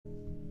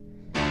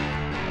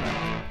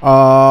Oh,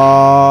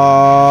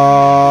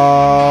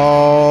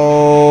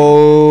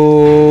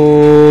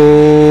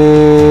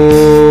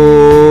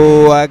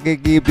 I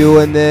could keep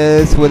doing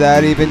this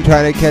without even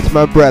trying to catch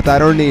my breath. I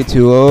don't need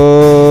to.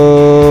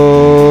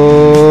 Oh,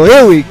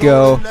 here we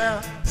go.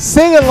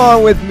 Sing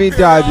along with me,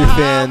 Dodger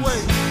fans.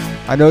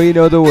 I know you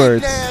know the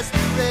words.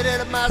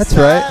 That's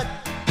right.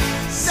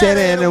 Santa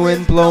Ana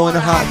wind blowing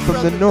hot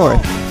from the north.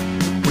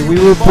 We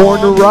were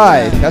born to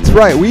ride. That's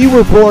right. We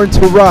were born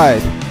to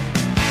ride.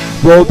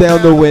 Roll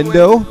down the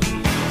window.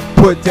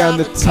 Put down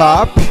the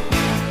top.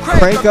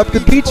 Crank up the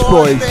Beach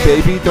Boys,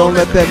 baby. Don't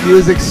let that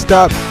music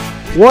stop.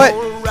 What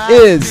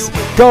is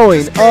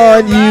going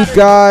on, you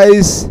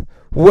guys?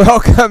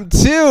 Welcome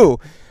to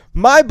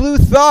My Blue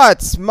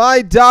Thoughts,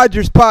 my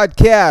Dodgers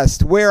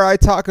podcast, where I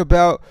talk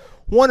about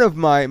one of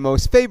my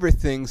most favorite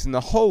things in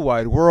the whole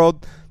wide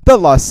world, the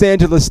Los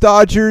Angeles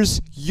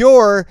Dodgers,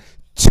 your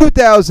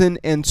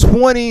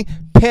 2020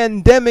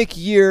 pandemic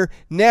year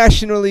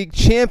National League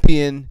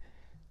champion,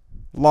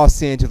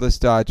 Los Angeles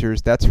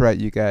Dodgers. That's right,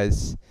 you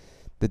guys.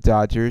 The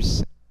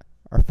Dodgers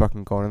are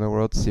fucking going to the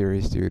World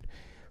Series, dude.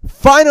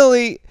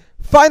 Finally,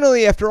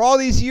 after all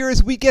these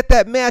years, we get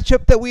that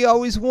matchup that we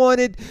always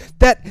wanted,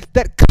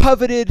 that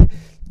coveted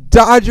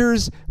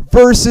Dodgers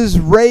versus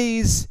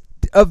Rays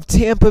of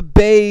Tampa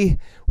Bay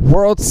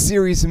World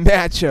Series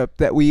matchup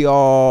that we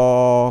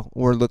all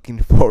were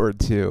looking forward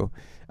to.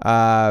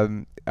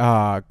 Oh,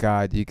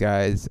 God, you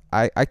guys.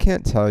 I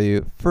can't tell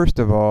you. First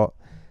of all,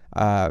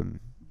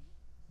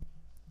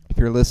 if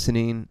you're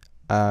listening,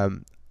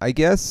 I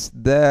guess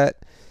that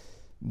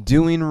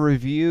doing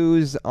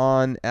reviews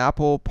on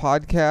Apple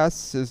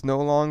Podcasts is no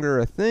longer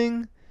a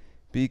thing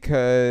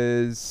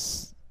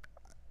because,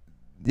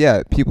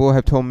 yeah, people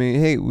have told me,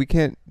 hey,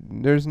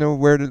 there's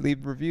nowhere to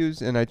leave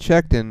reviews, and I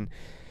checked, and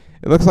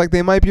it looks like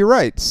they might be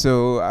right.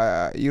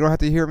 So you don't have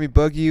to hear me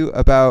bug you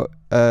about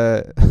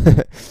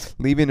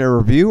leaving a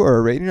review or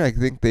a rating. I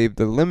think they've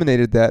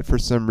eliminated that for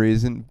some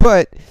reason.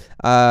 But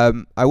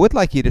I would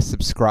like you to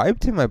subscribe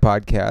to my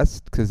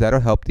podcast because that'll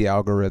help the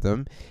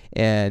algorithm,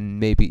 and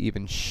maybe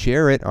even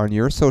share it on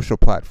your social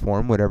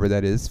platform, whatever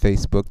that is,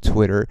 Facebook,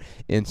 Twitter,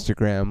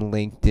 Instagram,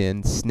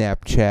 LinkedIn,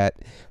 Snapchat,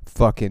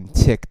 fucking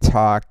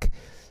TikTok,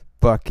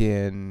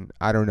 fucking,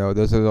 I don't know.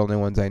 Those are the only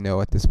ones I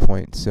know at this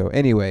point. So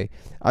anyway,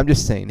 I'm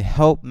just saying,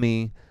 help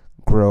me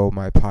grow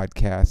my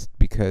podcast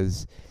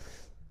because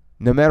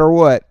no matter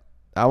what,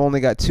 I've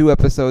only got 2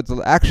 episodes.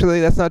 Actually,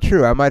 that's not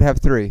true. I might have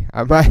 3.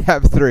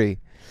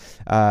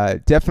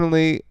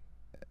 Definitely.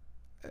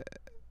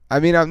 I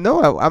mean, I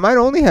might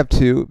only have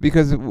 2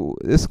 because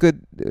this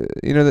could,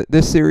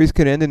 this series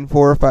could end in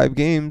 4 or 5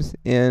 games,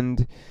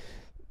 and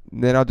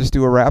then I'll just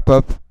do a wrap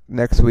up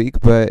next week.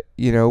 But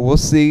we'll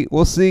see.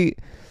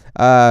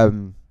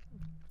 God,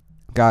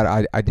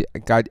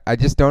 I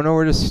just don't know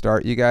where to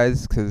start, you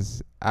guys,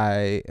 because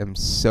I am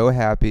so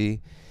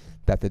happy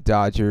that the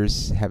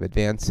Dodgers have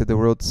advanced to the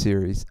World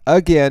Series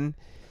again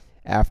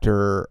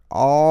after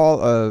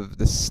all of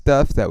the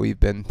stuff that we've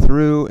been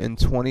through in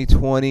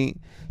 2020.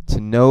 To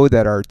know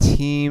that our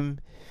team,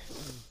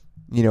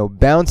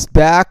 bounced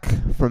back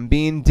from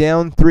being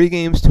down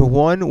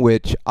 3-1,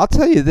 which I'll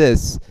tell you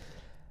this.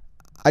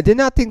 I did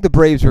not think the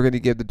Braves were going to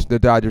give the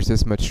Dodgers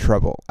this much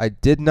trouble. I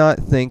did not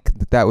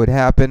think that would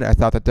happen. I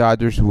thought the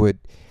Dodgers would,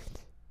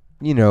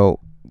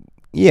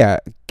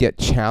 get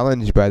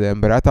challenged by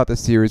them, but I thought the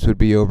series would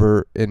be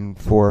over in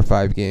 4 or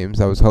 5 games.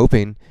 I was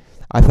hoping.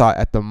 I thought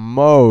at the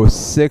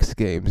most 6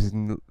 games.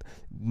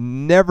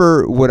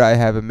 Never would I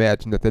have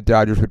imagined that the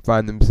Dodgers would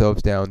find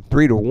themselves down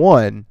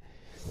 3-1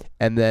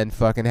 and then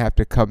fucking have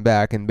to come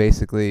back and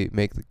basically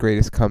make the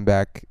greatest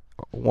comeback,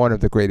 one of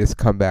the greatest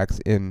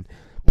comebacks in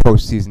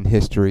postseason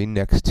history,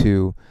 next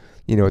to,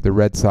 the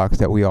Red Sox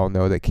that we all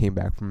know that came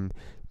back from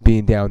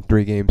being down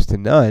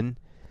 3-0.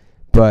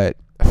 But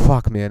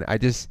fuck, man, I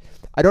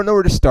don't know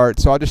where to start,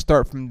 so I'll just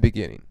start from the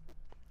beginning.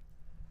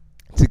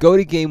 To go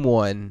to Game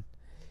 1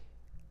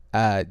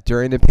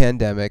 during the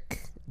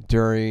pandemic,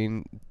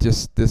 during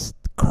just this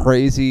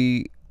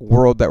crazy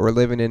world that we're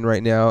living in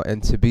right now,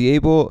 and to be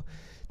able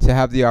to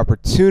have the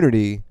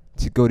opportunity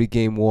to go to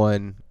Game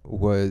 1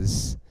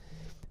 was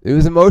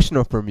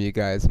emotional for me, you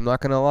guys. I'm not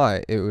gonna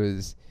lie. It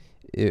was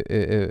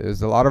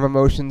a lot of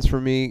emotions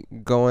for me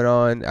going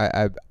on.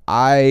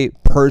 I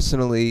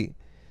personally,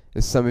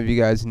 as some of you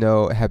guys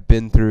know, have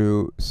been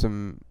through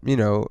some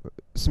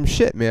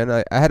shit, man.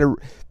 I had to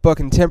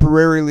fucking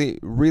temporarily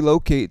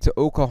relocate to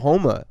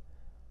Oklahoma.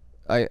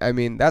 I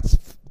mean,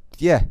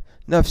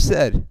 enough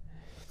said.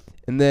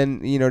 And then,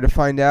 to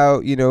find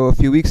out, a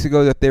few weeks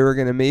ago that they were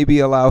going to maybe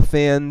allow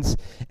fans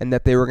and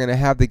that they were going to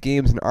have the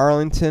games in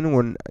Arlington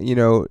when,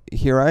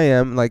 here I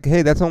am. Like,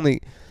 hey, that's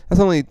only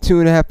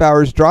 2.5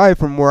 hours drive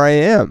from where I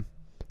am.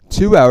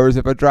 2 hours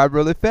if I drive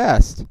really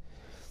fast.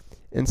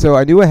 And so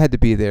I knew I had to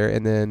be there.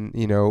 And then,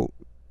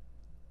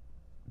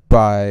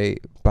 by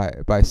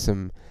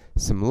some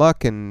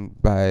luck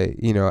and by,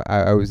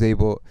 I was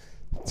able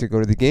to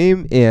go to the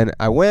game, and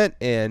I went,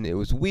 and it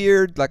was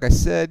weird, like I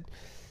said,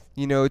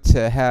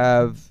 to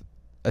have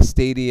a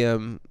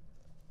stadium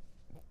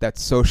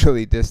that's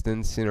socially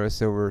distanced,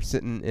 so we're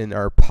sitting in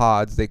our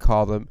pods, they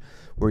call them,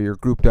 where you're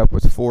grouped up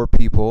with 4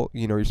 people.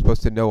 You're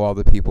supposed to know all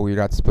the people. You're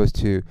not supposed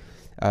to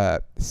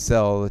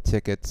sell the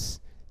tickets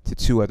to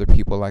 2 other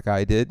people like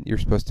I did. You're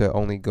supposed to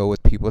only go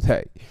with people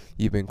that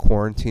you've been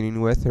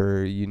quarantining with,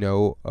 or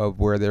of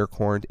where they're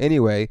quarantined.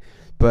 Anyway,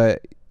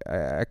 but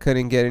I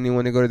couldn't get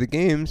anyone to go to the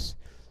games,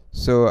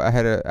 so I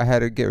had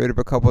to get rid of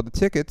a couple of the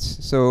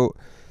tickets. So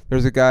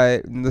there's a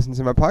guy listening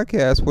to my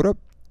podcast. What up,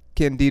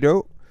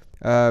 Candido?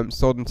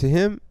 Sold them to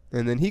him,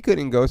 and then he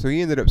couldn't go, so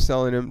he ended up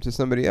selling them to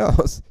somebody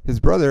else, his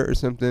brother or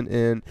something,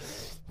 and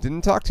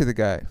didn't talk to the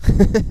guy.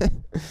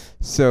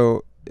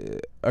 So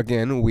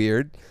again,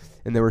 weird.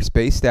 And they were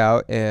spaced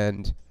out.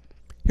 And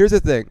here's the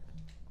thing: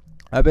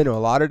 I've been to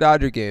a lot of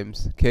Dodger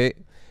games. Okay,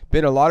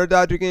 been a lot of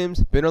Dodger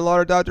games. Been a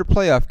lot of Dodger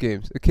playoff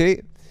games.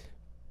 Okay,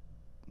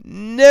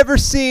 never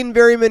seen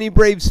very many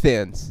Braves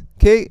fans.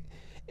 Okay,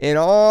 and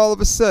all of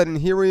a sudden,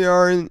 here we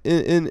are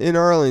in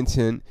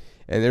Arlington.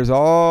 And there's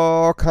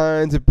all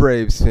kinds of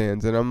Braves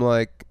fans. And I'm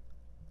like,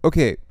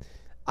 okay,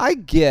 I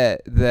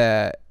get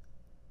that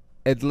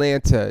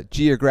Atlanta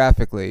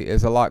geographically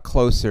is a lot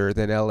closer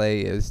than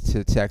LA is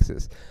to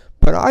Texas.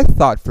 But I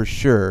thought for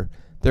sure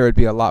there would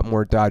be a lot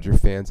more Dodger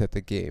fans at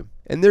the game.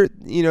 And there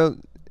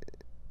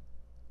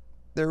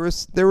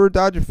were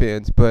Dodger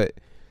fans, but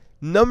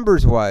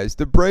numbers-wise,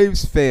 the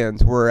Braves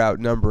fans were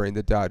outnumbering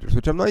the Dodgers,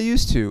 which I'm not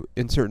used to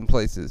in certain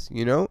places,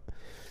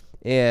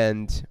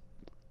 And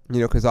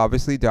because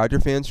obviously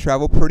Dodger fans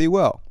travel pretty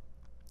well.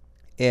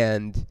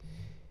 And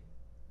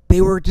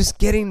they were just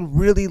getting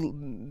really...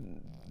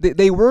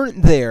 They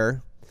weren't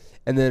there.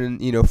 And then,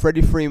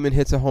 Freddie Freeman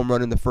hits a home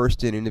run in the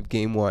first inning of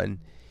Game 1.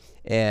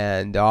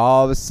 And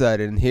all of a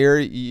sudden, here,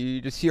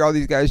 you just hear all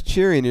these guys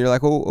cheering. And you're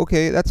like, oh,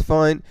 okay, that's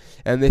fine.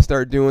 And they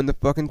start doing the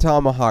fucking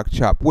tomahawk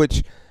chop,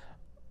 which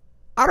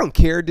I don't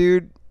care,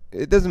 dude.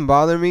 It doesn't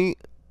bother me.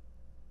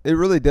 It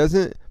really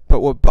doesn't.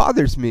 But what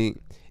bothers me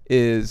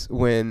is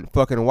when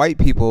fucking white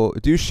people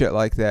do shit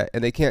like that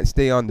and they can't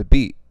stay on the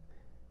beat.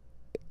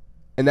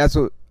 And that's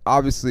what,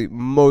 obviously,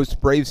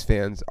 most Braves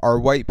fans are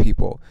white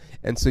people.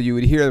 And so you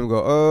would hear them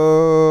go,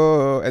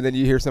 oh, and then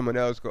you hear someone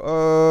else go,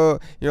 oh.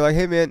 You're like,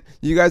 hey, man,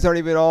 you guys aren't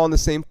even all on the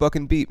same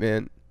fucking beat,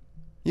 man.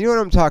 You know what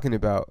I'm talking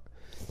about.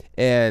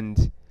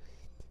 And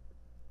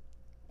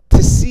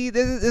to see,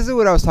 this is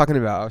what I was talking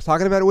about. I was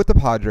talking about it with the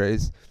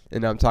Padres,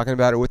 and I'm talking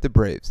about it with the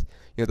Braves.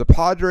 The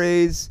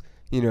Padres...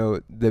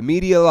 the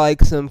media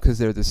likes them because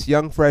they're this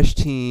young, fresh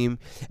team,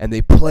 and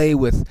they play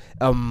with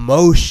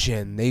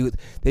emotion.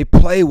 They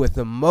play with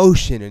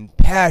emotion and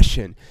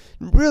passion.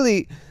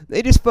 Really,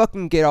 they just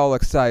fucking get all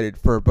excited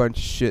for a bunch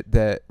of shit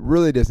that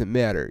really doesn't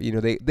matter.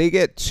 They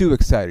get too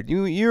excited.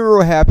 You remember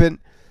what happened?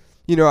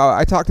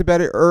 I talked about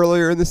it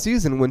earlier in the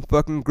season when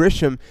fucking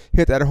Grisham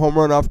hit that home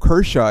run off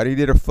Kershaw. And he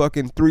did a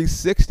fucking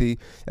 360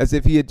 as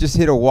if he had just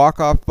hit a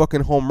walk-off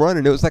fucking home run.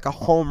 And it was like a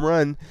home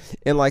run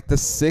in like the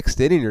 6th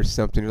inning or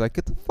something. You're like,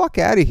 get the fuck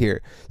out of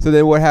here. So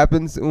then what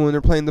happens when they're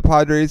playing the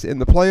Padres in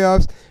the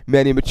playoffs?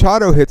 Manny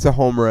Machado hits a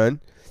home run.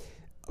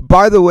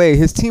 By the way,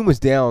 his team was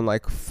down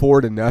like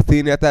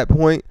 4-0 at that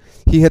point.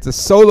 He hits a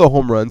solo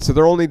home run, so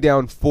they're only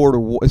down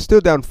 4-1,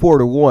 still down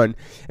 4-1,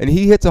 and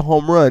he hits a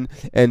home run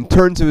and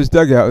turns to his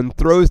dugout and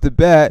throws the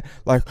bat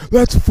like,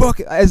 let's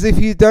fuck it, as if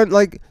he's done,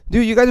 like,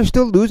 dude, you guys are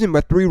still losing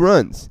by 3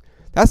 runs.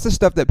 That's the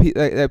stuff that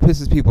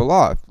pisses people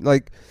off.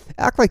 Like,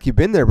 act like you've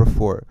been there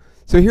before.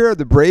 So here are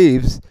the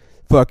Braves.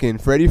 Fucking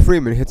Freddie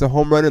Freeman hits a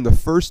home run in the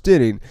first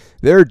inning.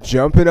 They're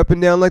jumping up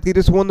and down like they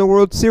just won the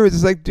World Series.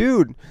 It's like,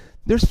 dude,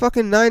 there's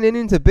fucking 9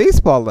 innings of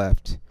baseball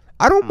left.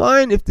 I don't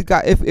mind if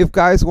if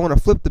guys want to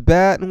flip the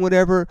bat and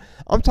whatever.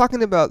 I'm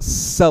talking about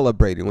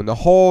celebrating when the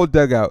whole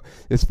dugout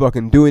is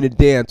fucking doing a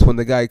dance when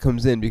the guy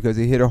comes in because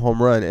he hit a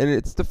home run and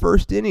it's the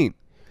first inning.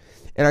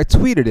 And I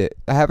tweeted it.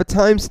 I have a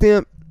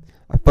timestamp.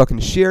 I fucking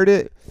shared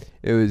it.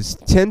 It was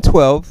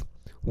 10/12,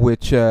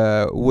 which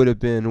would have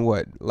been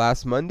what,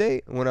 last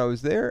Monday when I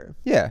was there?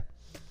 Yeah.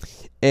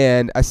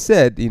 And I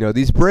said,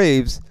 these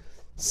Braves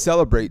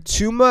celebrate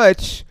too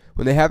much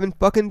when they haven't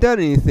fucking done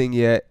anything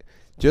yet,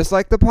 just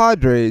like the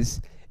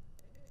Padres,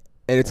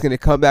 and it's going to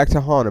come back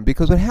to haunt them.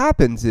 Because what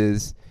happens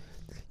is,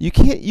 you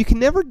can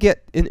never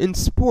get, in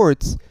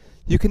sports,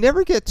 you can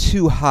never get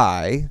too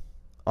high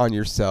on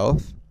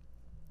yourself,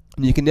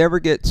 and you can never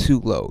get too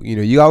low.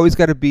 You always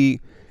got to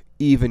be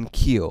even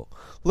keel.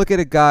 Look at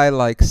a guy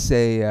like,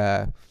 say,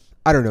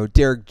 I don't know,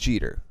 Derek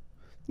Jeter.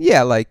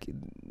 Yeah, like,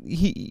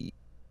 you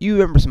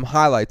remember some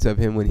highlights of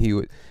him when he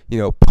would,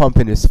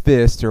 pumping his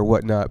fist or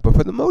whatnot. But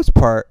for the most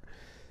part,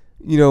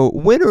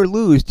 win or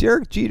lose,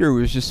 Derek Jeter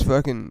was just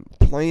fucking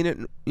playing it,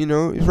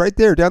 he's right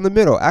there down the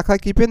middle. Act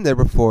like you've been there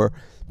before.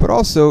 But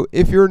also,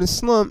 if you're in a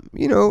slump,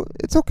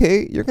 it's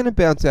okay. You're going to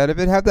bounce out of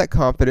it. Have that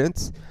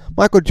confidence.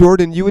 Michael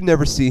Jordan, you would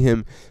never see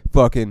him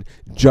fucking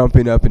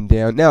jumping up and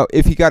down. Now,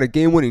 if he got a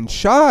game-winning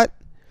shot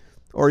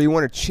or you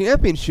won a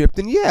championship,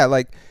 then yeah,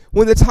 like,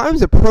 when the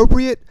time's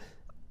appropriate,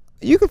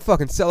 you can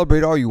fucking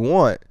celebrate all you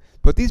want.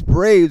 But these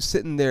Braves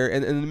sitting there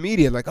and the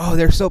media like, oh,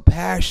 they're so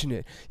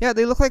passionate. Yeah,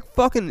 they look like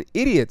fucking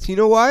idiots. You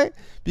know why?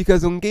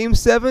 Because on Game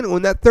 7,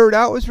 when that third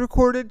out was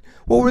recorded,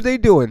 what were they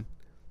doing?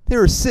 They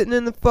were sitting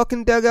in the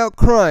fucking dugout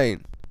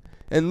crying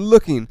and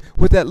looking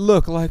with that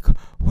look like,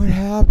 what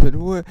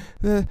happened?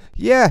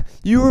 Yeah,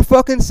 you were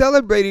fucking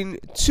celebrating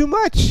too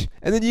much.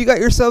 And then you got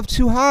yourself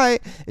too high,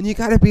 and you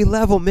got to be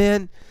level,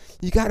 man.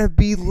 You got to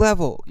be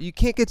level. You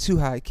can't get too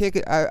high.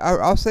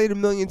 I'll say it a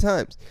million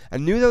times. I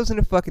knew that was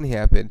going to fucking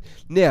happen.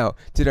 Now,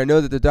 did I know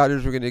that the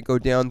Dodgers were going to go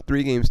down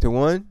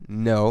 3-1?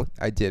 No,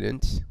 I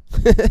didn't.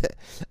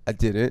 I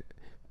didn't.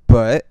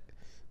 But,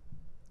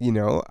 you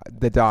know,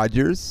 the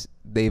Dodgers,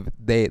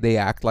 they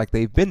act like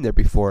they've been there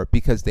before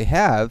because they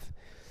have.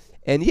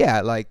 And yeah,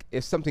 like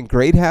if something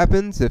great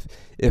happens, if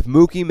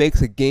Mookie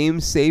makes a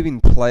game-saving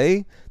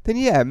play, then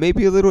yeah,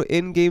 maybe a little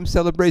in-game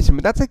celebration.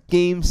 But that's a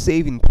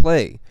game-saving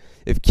play.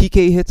 If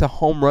Kike hits a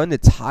home run to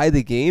tie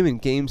the game in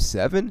Game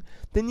 7,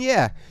 then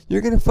yeah,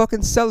 you're going to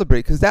fucking celebrate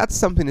because that's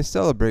something to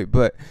celebrate.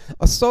 But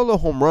a solo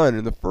home run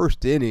in the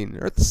first inning,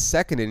 or the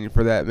second inning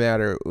for that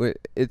matter,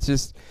 it's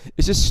just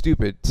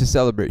stupid to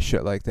celebrate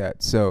shit like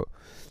that. So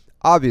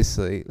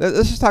obviously,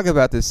 let's just talk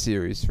about this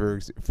series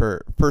for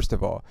first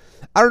of all.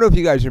 I don't know if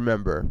you guys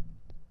remember.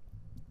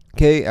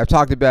 Okay, I've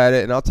talked about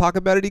it, and I'll talk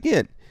about it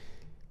again.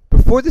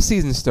 Before the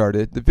season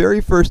started, the very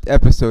first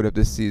episode of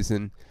this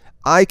season,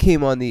 I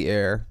came on the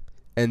air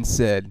and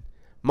said,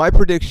 my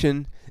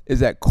prediction is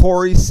that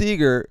Corey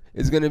Seager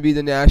is going to be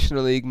the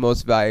National League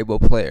most valuable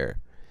player.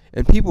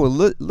 And people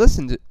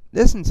listen to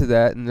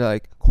that, and they're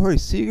like, Corey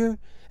Seager?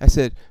 I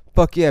said,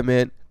 fuck yeah,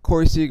 man.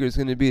 Corey Seager is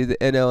going to be the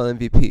NL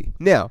MVP.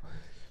 Now,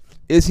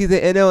 is he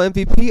the NL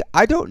MVP?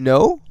 I don't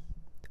know.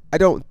 I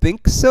don't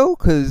think so,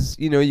 because,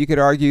 you know, you could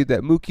argue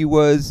that Mookie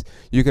was.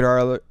 You could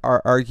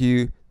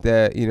argue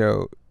that, you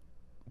know,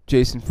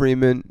 Jason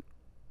Freeman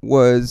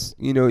was.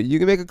 You know, you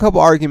can make a couple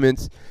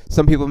arguments.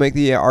 Some people make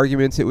the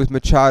arguments it was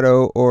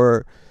Machado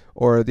or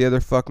the other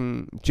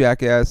fucking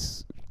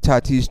jackass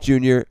Tatis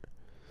Jr.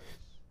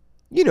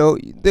 You know,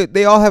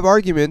 they all have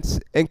arguments,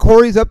 and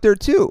Corey's up there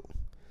too.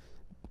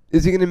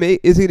 Is he gonna be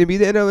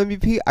the NL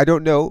MVP? I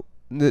don't know.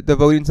 The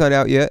voting's not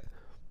out yet.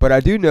 But I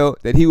do know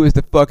that he was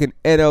the fucking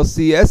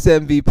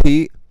NLCS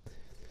MVP,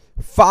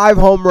 5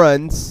 home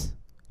runs,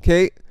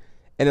 okay,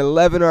 and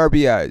 11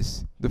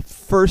 RBIs. The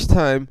first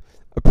time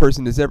a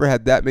person has ever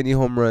had that many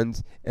home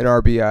runs and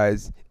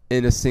RBIs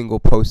in a single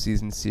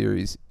postseason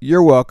series.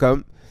 You're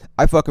welcome.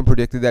 I fucking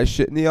predicted that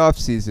shit in the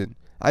offseason.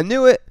 I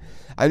knew it.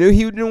 I knew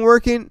he had been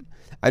working.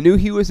 I knew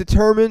he was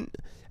determined.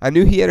 I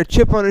knew he had a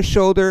chip on his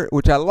shoulder,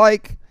 which I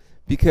like.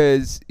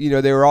 Because, you know,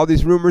 there were all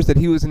these rumors that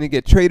he was going to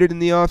get traded in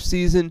the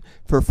offseason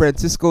for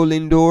Francisco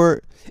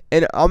Lindor.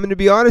 And I'm going to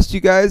be honest, you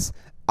guys,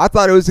 I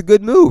thought it was a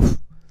good move.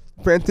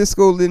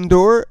 Francisco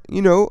Lindor,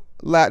 you know,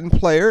 Latin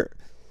player.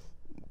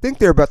 I think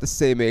they're about the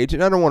same age.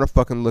 And I don't want to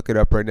fucking look it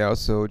up right now.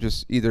 So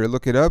just either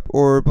look it up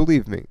or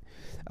believe me.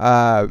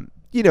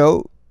 You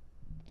know,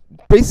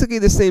 basically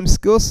the same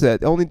skill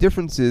set. The only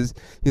difference is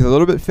he's a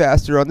little bit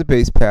faster on the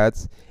base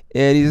paths.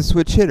 And he's a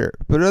switch hitter.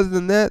 But other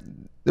than that,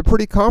 they're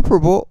pretty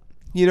comparable.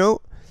 You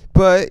know,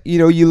 but, you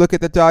know, you look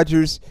at the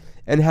Dodgers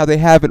and how they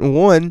haven't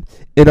won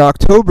in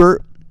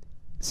October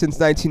since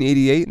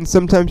 1988, and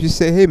sometimes you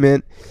say, hey,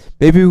 man,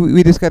 maybe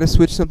we just got to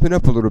switch something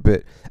up a little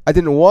bit. I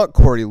didn't want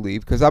Corey to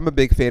leave because I'm a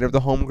big fan of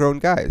the homegrown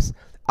guys.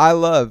 I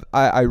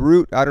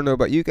root, I don't know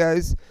about you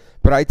guys,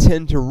 but I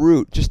tend to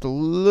root just a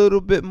little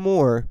bit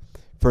more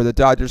for the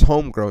Dodgers'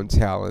 homegrown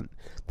talent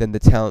than the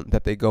talent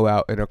that they go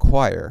out and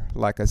acquire,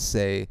 like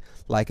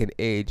an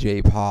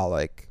A.J.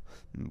 Pollock.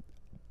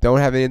 Don't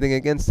have anything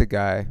against the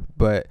guy,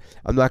 but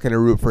I'm not going to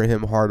root for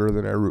him harder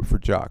than I root for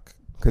Jock,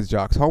 because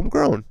Jock's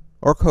homegrown,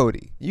 or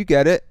Cody. You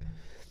get it.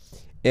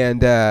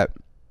 And I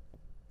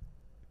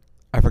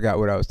forgot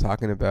what I was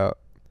talking about,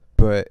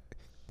 but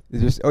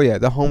it's just,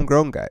 the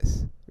homegrown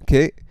guys.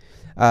 Okay?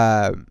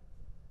 The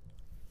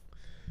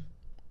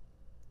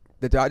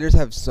Dodgers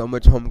have so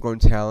much homegrown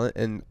talent,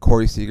 and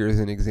Corey Seager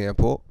is an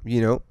example, you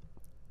know.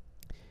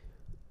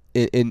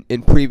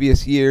 In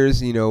previous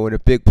years, you know, when a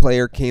big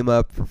player came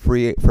up for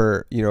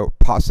you know,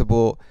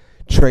 possible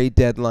trade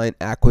deadline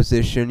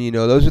acquisition, you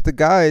know, those are the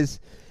guys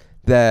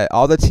that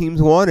all the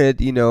teams wanted.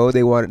 You know,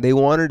 they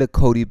wanted a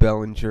Cody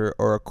Bellinger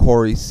or a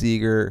Corey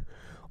Seager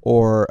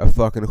or a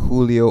fucking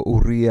Julio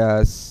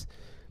Urias.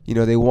 You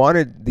know, they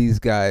wanted these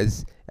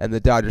guys, and the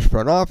Dodgers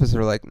front office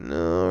are like,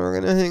 no, we're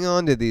gonna hang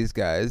on to these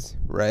guys,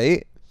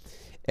 right?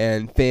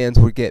 And fans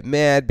would get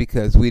mad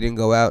because we didn't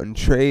go out and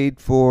trade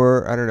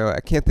for, I don't know,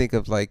 I can't think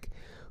of like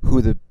who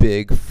the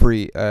big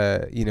free,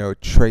 you know,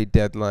 trade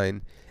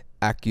deadline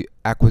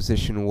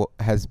acquisition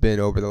has been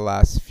over the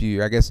last few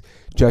years. I guess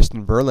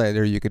Justin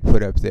Verlander you could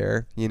put up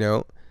there, you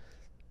know.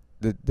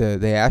 The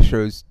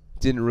Astros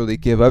didn't really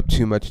give up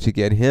too much to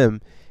get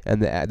him,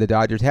 and the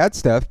Dodgers had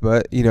stuff,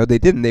 but, you know, they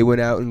didn't. They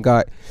went out and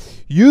got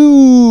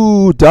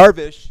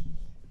Darvish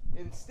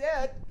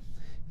instead.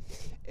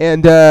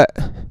 And,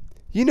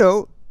 you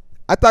know,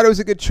 I thought it was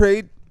a good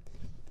trade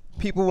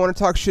people want to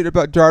talk shit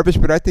about Darvish,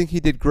 but I think he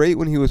did great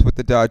when he was with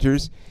the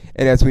Dodgers.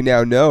 And as we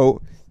now know,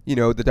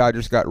 the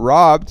Dodgers got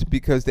robbed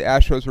because the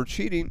Astros were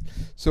cheating.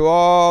 So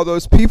all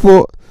those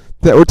people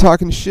that were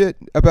talking shit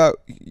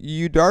about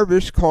Yu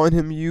Darvish, calling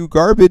him Yu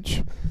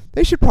garbage,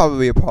 they should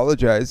probably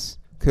apologize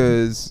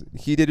because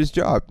he did his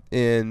job.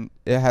 And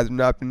it has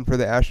not been for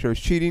the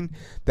Astros cheating,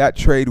 that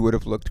trade would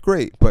have looked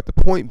great. But the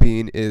point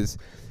being is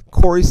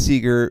Corey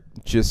Seager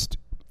just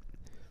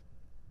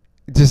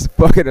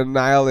fucking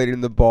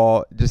annihilating the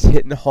ball, just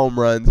hitting home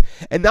runs.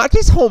 And not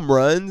just home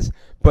runs,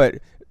 but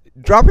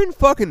dropping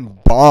fucking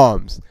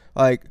bombs.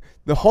 Like,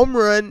 the home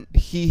run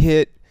he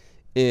hit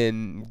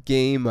in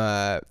game,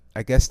 I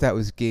guess that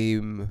was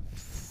game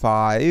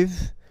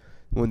 5,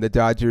 when the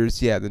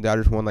Dodgers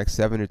won like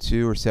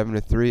 7-2 or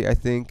 7-3, I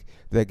think.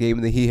 That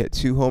game that he hit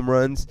 2 home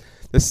runs.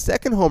 The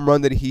second home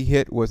run that he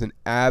hit was an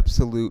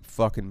absolute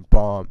fucking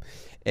bomb.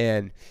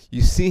 And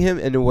you see him,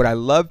 and what I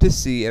love to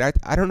see, and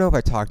I don't know if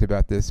I talked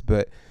about this,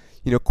 but,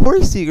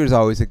 Corey Seager's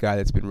always a guy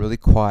that's been really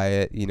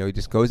quiet. He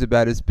just goes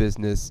about his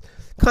business.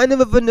 Kind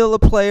of a vanilla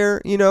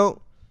player,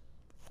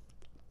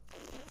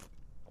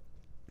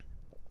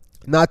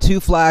 Not too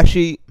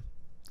flashy.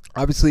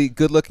 Obviously,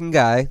 good-looking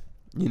guy.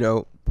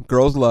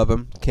 Girls love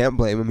him. Can't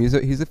blame him.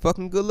 He's a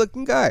fucking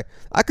good-looking guy.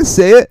 I can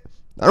say it.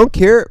 I don't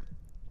care.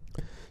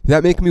 Does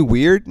that make me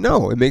weird?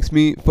 No, it makes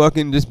me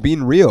fucking just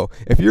being real.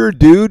 If you're a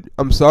dude,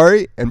 I'm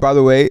sorry. And by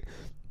the way,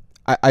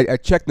 I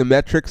checked the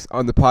metrics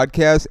on the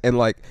podcast, and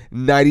like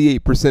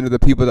 98% of the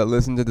people that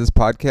listen to this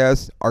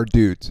podcast are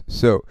dudes.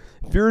 So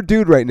if you're a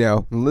dude right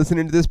now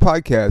listening to this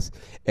podcast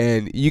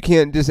and you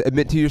can't just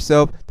admit to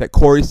yourself that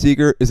Corey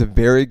Seager is a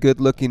very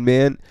good-looking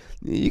man,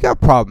 you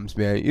got problems,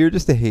 man. You're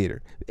just a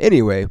hater.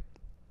 Anyway,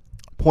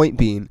 point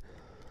being,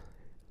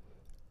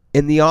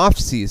 in the off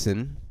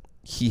season,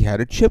 he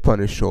had a chip on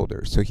his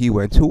shoulder, so he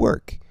went to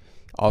work.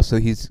 Also,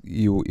 he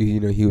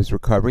was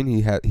recovering.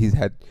 He's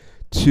had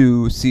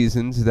 2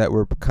 seasons that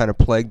were kind of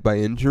plagued by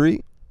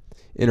injury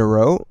in a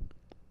row,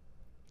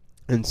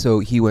 and so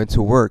he went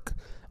to work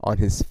on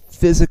his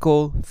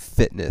physical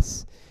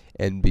fitness.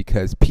 And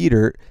because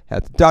Peter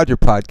has the Dodger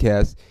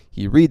podcast,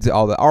 he reads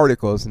all the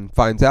articles and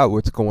finds out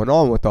what's going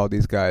on with all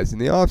these guys in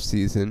the off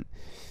season.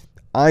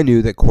 I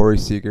knew that Corey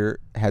Seager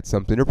had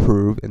something to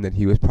prove and that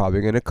he was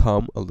probably going to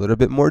come a little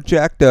bit more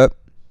jacked up,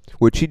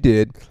 which he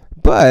did.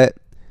 But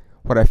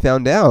what I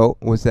found out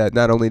was that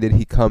not only did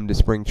he come to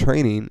spring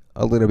training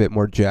a little bit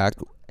more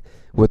jacked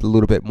with a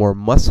little bit more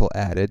muscle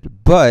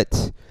added,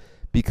 but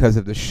because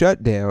of the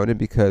shutdown and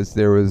because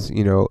there was,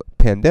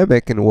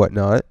 pandemic and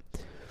whatnot,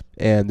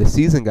 and the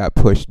season got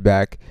pushed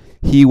back,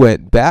 he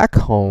went back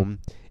home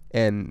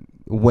and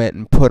went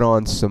and put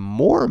on some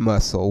more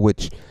muscle,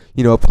 which,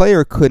 a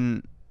player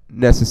couldn't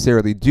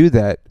necessarily do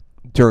that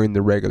during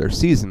the regular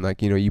season.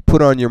 Like, you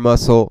put on your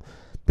muscle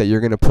that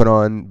you're going to put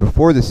on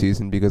before the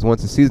season, because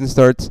once the season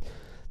starts,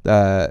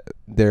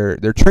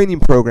 their training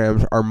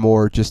programs are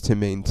more just to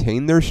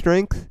maintain their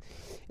strength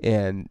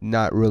and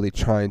not really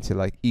trying to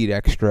like eat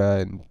extra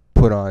and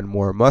put on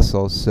more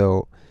muscle.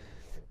 So,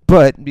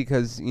 but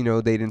because, they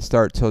didn't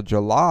start till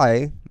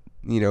July,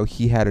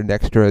 he had an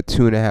extra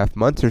 2.5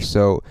 months or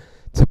so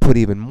to put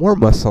even more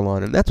muscle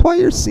on. And that's why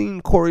you're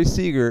seeing Corey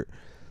Seager,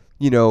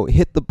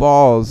 hit the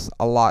balls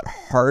a lot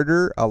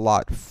harder, a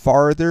lot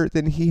farther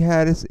than he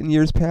had in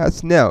years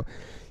past. Now,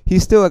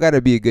 he's still got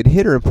to be a good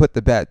hitter and put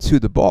the bat to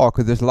the ball,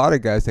 because there's a lot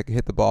of guys that can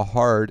hit the ball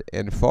hard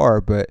and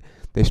far, but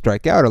they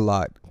strike out a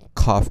lot.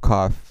 Cough,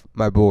 cough,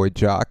 my boy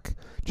Jock.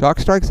 Jock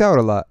strikes out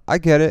a lot. I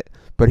get it,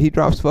 but he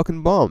drops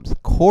fucking bombs.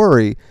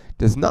 Corey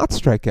does not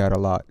strike out a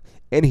lot,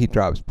 and he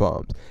drops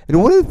bombs.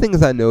 And one of the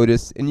things I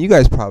noticed, and you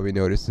guys probably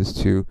noticed this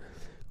too,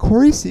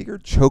 Corey Seager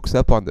chokes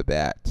up on the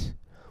bat,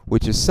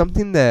 which is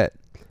something that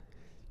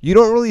you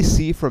don't really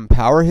see from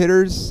power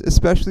hitters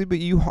especially, but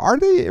you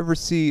hardly ever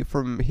see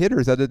from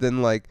hitters other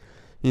than like,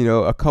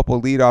 a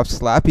couple leadoff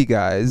slappy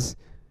guys,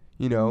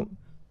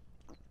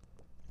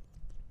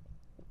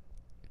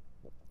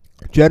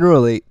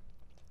 Generally,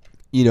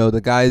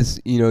 the guys,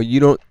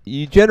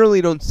 you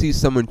generally don't see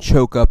someone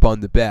choke up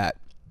on the bat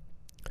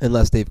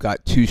unless they've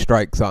got 2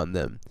 strikes on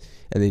them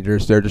and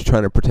they're just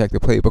trying to protect the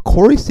plate. But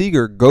Corey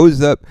Seager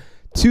goes up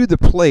to the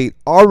plate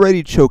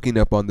already choking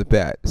up on the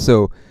bat.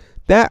 So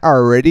that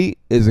already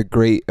is a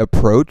great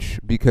approach,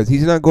 because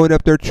he's not going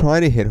up there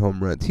trying to hit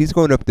home runs. He's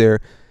going up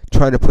there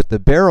trying to put the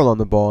barrel on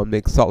the ball and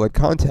make solid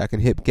contact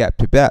and hit gap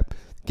to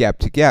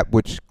gap,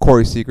 which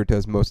Corey Seager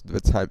does most of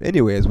the time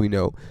anyway. As we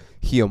know,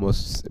 he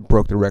almost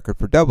broke the record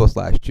for doubles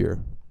last year.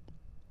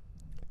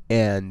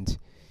 But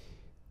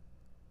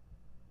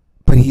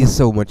he's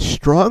so much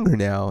stronger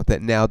now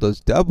that now those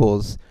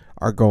doubles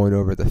are going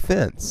over the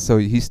fence. So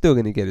he's still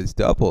going to get his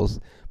doubles,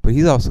 but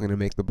he's also going to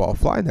make the ball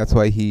fly. And that's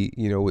why he,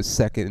 was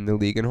second in the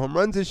league in home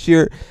runs this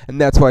year.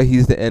 And that's why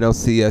he's the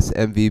NLCS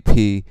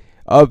MVP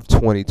of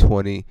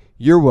 2020.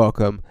 You're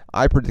welcome.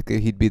 I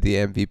predicted he'd be the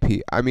MVP.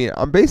 I mean,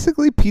 I'm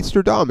basically Pete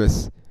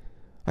Stradamus.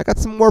 I got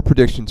some more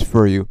predictions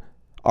for you.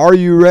 Are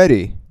you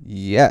ready?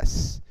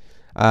 Yes.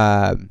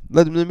 Let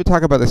me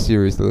talk about the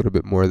series a little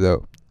bit more,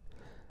 though.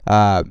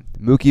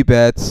 Mookie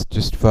Betts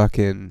just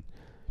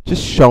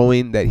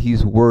showing that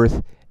he's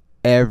worth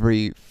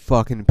every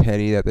fucking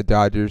penny that the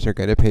Dodgers are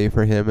going to pay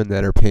for him and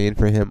that are paying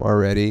for him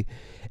already,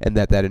 and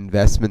that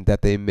investment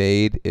that they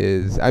made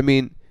is, I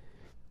mean,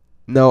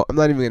 no, I'm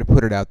not even going to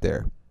put it out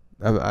there.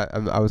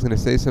 I was going to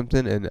say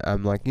something, and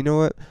I'm like, you know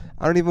what?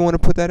 I don't even want to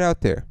put that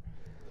out there.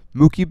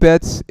 Mookie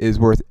Betts is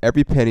worth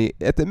every penny.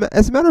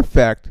 As a matter of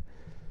fact,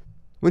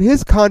 when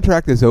his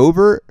contract is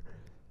over,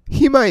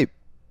 he might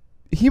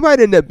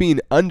end up being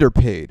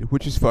underpaid,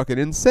 which is fucking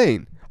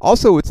insane.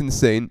 Also, what's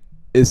insane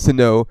is to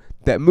know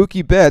that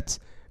Mookie Betts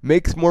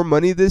makes more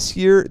money this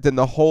year than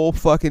the whole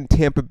fucking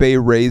Tampa Bay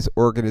Rays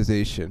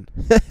organization.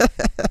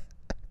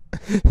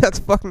 That's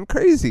fucking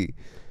crazy.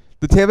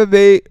 The Tampa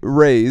Bay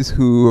Rays,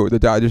 who the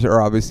Dodgers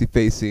are obviously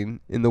facing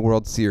in the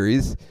World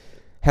Series,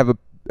 have a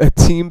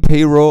team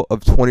payroll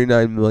of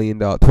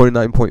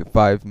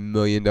 $29.5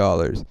 million.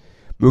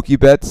 Mookie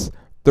Betts,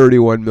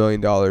 $31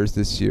 million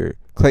this year.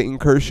 Clayton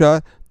Kershaw,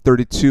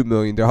 $32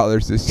 million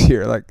this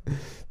year. Like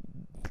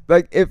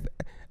if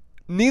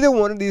neither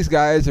one of these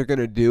guys are going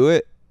to do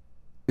it,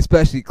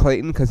 especially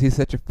Clayton because he's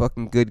such a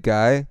fucking good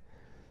guy,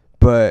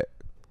 but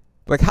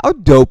like how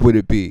dope would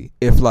it be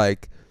if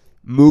like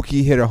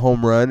Mookie hit a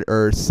home run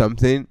or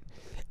something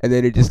and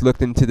then he just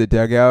looked into the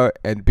dugout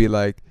and be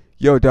like,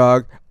 yo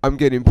dog, I'm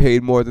getting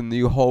paid more than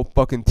the whole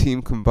fucking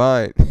team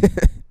combined.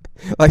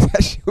 Like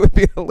that shit would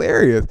be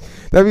hilarious.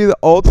 That'd be the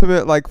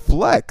ultimate like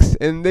flex,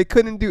 and they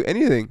couldn't do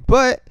anything.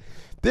 But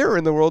they were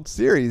in the World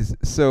Series,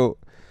 so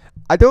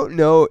I don't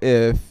know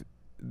if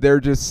they're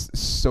just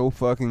so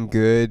fucking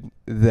good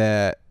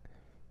that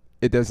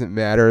it doesn't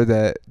matter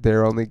that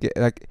they're only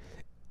like.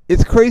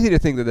 It's crazy to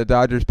think that the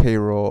Dodgers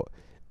payroll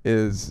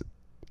is,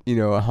 you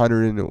know,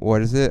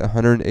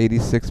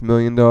 $186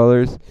 million,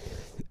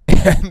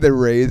 and the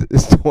Rays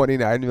is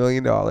 $29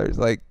 million.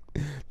 Like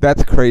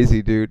that's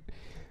crazy, dude.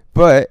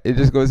 But it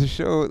just goes to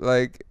show,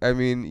 like, I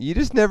mean, you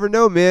just never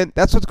know, man.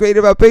 That's what's great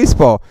about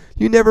baseball.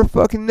 You never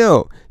fucking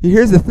know.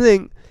 Here's the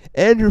thing.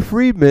 Andrew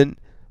Friedman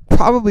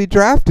probably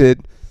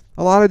drafted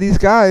a lot of these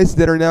guys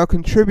that are now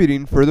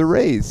contributing for the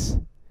Rays.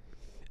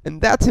 And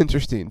that's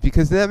interesting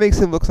because that makes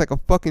him look like a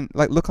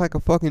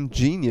fucking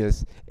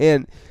genius.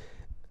 And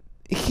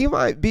he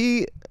might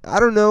be, I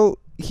don't know,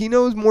 he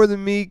knows more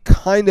than me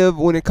kind of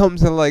when it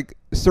comes to like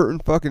certain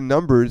fucking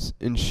numbers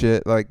and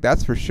shit. Like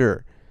that's for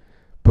sure.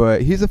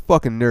 But he's a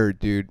fucking nerd,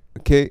 dude.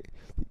 Okay?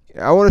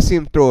 I want to see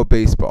him throw a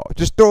baseball.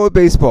 Just throw a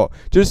baseball.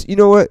 Just, you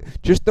know what?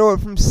 Just throw it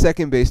from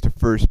second base to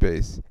first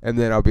base. And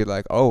then I'll be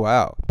like, oh,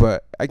 wow.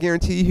 But I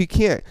guarantee you he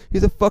can't.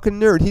 He's a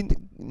fucking nerd. He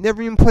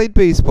never even played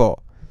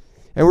baseball.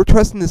 And we're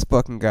trusting this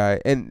fucking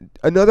guy. And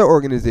another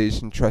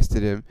organization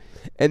trusted him.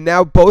 And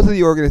now both of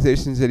the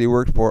organizations that he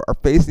worked for are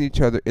facing each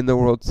other in the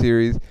World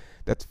Series.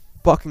 That's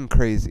fucking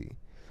crazy.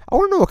 I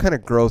want to know what kind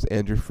of girls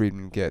Andrew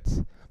Friedman gets.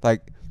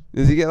 Like,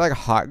 does he get like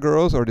hot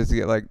girls or does he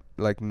get like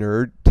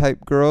nerd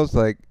type girls?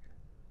 Like,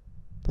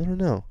 I don't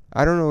know.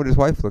 I don't know what his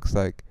wife looks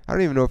like. I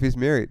don't even know if he's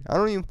married. I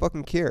don't even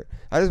fucking care.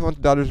 I just want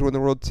the Dodgers to win the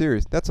World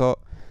Series. That's all.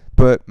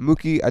 But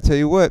Mookie, I tell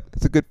you what,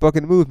 it's a good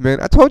fucking move, man.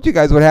 I told you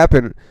guys what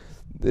happened.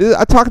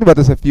 I talked about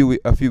this a few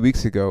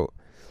weeks ago,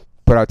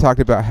 but I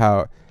talked about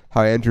how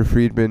Andrew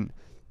Friedman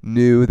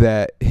knew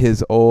that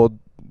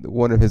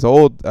one of his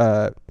old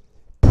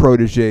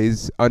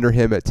proteges under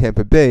him at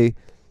Tampa Bay,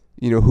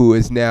 you know, who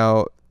is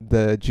now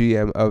the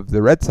GM of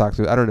the Red Sox.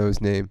 I don't know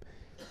his name,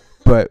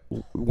 but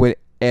when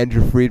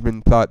Andrew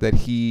Friedman thought that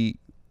he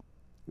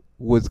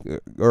was,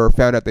 or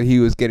found out that he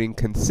was getting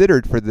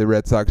considered for the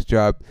Red Sox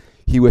job,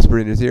 he whispered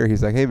in his ear,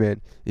 he's like, hey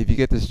man, if you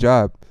get this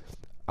job,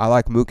 I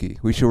like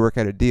Mookie. We should work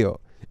out a deal.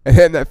 And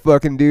then that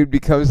fucking dude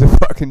becomes the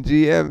fucking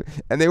GM,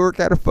 and they work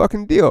out a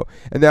fucking deal.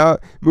 And now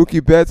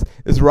Mookie Betts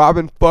is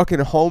robbing fucking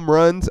home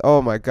runs.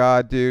 Oh my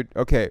god, dude.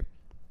 Okay.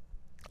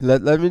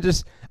 I'm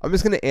just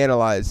going to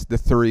analyze the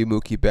 3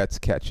 Mookie Betts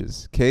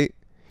catches, okay?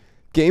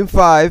 Game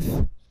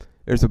 5,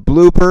 there's a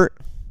blooper.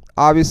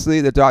 Obviously,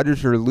 the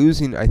Dodgers are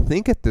losing, I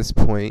think, at this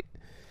point.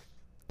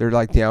 They're,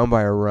 like, down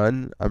by a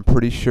run, I'm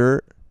pretty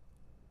sure.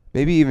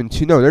 Maybe even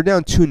 2. No, they're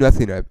down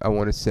 2-0, I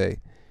want to say,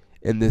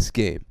 in this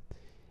game.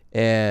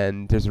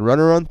 And there's a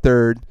runner on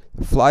third,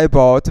 a fly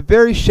ball. It's a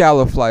very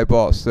shallow fly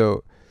ball,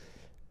 so,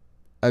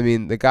 I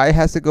mean, the guy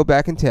has to go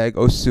back and tag,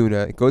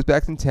 Osuna. It goes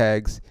back and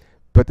tags.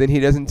 But then he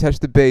doesn't touch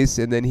the base,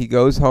 and then he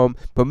goes home.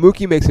 But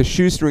Mookie makes a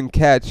shoestring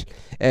catch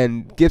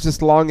and gives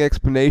this long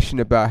explanation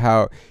about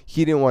how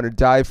he didn't want to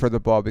dive for the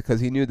ball because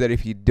he knew that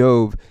if he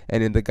dove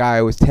and then the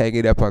guy was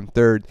tagging up on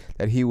third,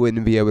 that he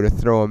wouldn't be able to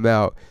throw him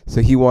out.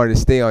 So he wanted to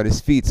stay on his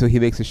feet, so he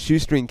makes a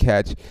shoestring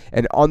catch,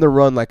 and on the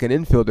run like an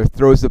infielder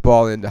throws the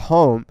ball into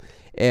home.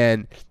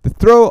 And the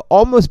throw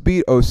almost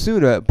beat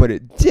Osuna, but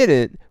it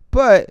didn't.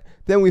 But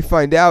then we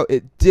find out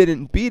it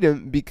didn't beat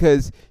him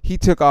because he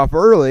took off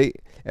early.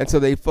 And so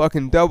they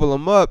fucking double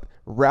him up,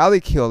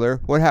 rally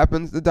killer. What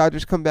happens? The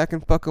Dodgers come back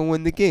and fucking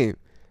win the game.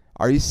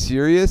 Are you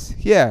serious?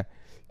 Yeah.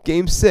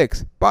 Game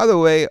 6. By the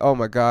way, oh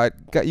my god.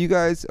 You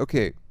guys,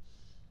 okay.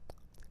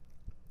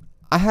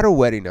 I had a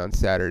wedding on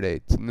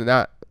Saturday.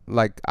 Not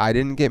like, I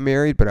didn't get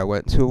married, but I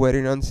went to a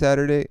wedding on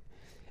Saturday.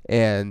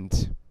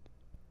 And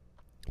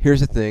here's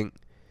the thing.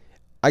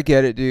 I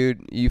get it,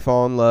 dude. You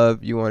fall in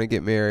love. You want to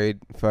get married.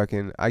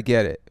 Fucking, I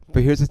get it.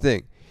 But here's the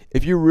thing.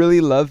 If you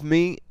really love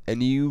me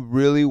and you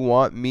really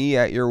want me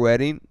at your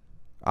wedding,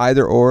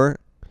 either or,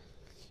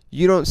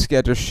 you don't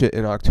schedule shit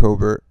in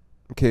October.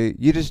 Okay?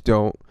 You just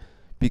don't.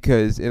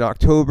 Because in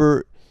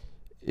October,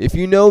 if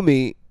you know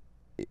me,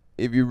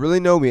 if you really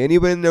know me,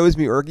 anybody that knows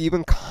me or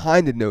even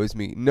kind of knows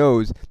me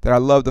knows that I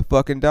love the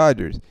fucking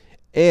Dodgers.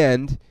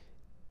 And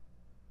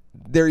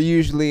they're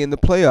usually in the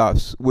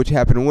playoffs, which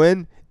happen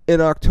when? In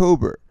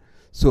October.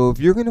 So if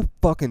you're going to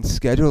fucking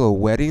schedule a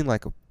wedding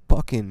like a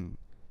fucking...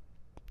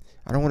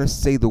 I don't want to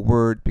say the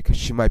word because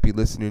she might be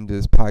listening to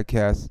this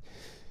podcast.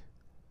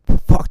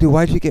 Fuck, dude,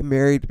 why'd you get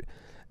married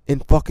in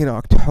fucking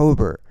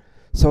October?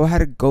 So I had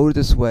to go to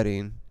this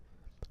wedding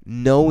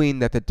knowing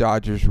that the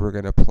Dodgers were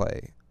going to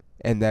play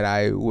and that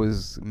I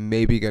was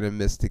maybe going to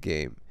miss the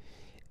game.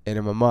 And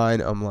in my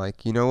mind, I'm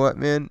like, you know what,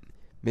 man?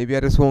 Maybe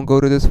I just won't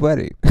go to this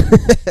wedding.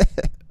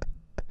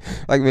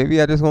 Like,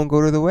 maybe I just won't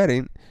go to the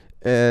wedding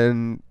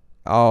and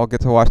I'll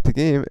get to watch the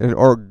game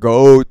or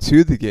go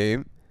to the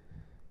game,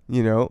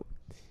 you know.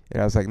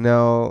 And I was like,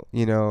 no,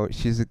 you know,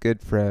 she's a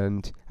good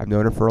friend. I've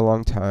known her for a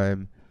long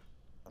time.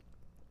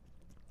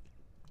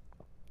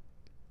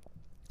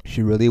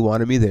 She really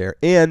wanted me there.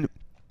 And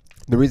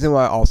the reason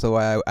why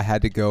I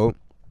had to go,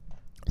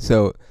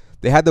 so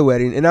they had the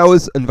wedding, and I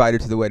was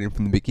invited to the wedding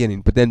from the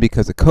beginning. But then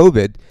because of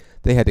COVID,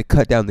 they had to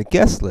cut down the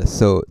guest list.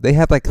 So they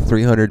had like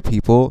 300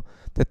 people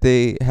that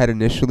they had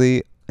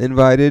initially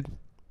invited.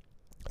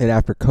 And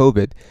after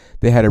COVID,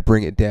 they had to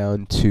bring it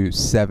down to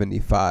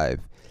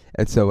 75.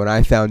 And so when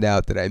I found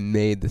out that I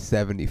made the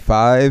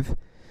 75,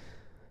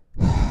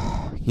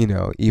 you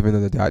know, even though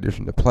the Dodgers are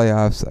in the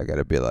playoffs, I got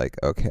to be like,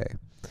 okay,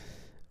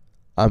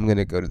 I'm going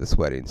to go to this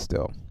wedding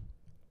still.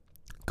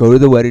 Go to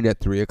the wedding at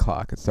 3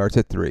 o'clock. It starts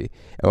at 3.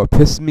 And what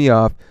pissed me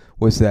off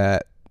was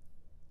that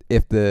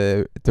if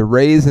the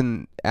Rays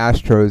and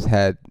Astros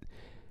had...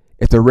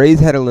 If the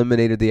Rays had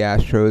eliminated the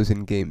Astros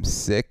in Game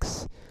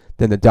 6,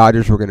 then the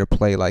Dodgers were going to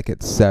play like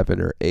at 7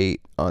 or 8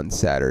 on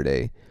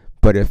Saturday.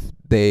 But if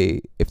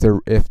the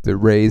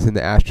Rays and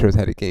the Astros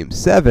had a Game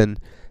 7,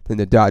 then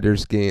the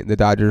Dodgers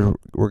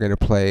were going to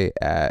play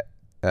at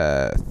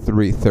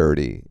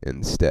 3:30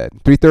 instead.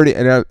 3:30,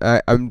 and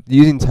I'm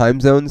using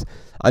time zones.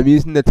 I'm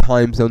using the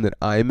time zone that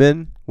I'm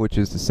in, which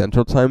is the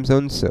Central Time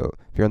Zone. So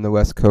if you're on the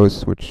West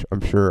Coast, which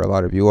I'm sure a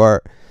lot of you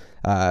are,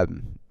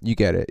 you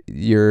get it.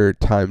 Your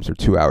times are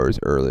 2 hours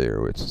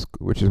earlier,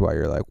 which is why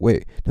you're like,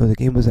 wait, no, the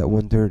game was at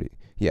 1:30.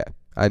 Yeah,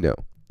 I know.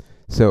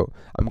 So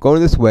I'm going to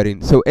this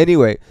wedding. So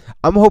anyway,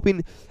 I'm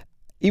hoping,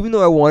 even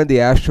though I wanted the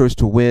Astros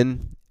to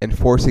win and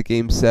force a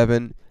Game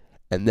 7,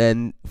 and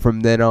then from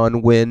then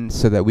on win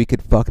so that we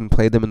could fucking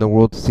play them in the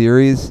World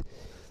Series,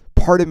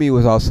 part of me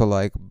was also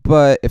like,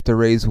 but if the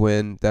Rays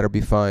win, that'll be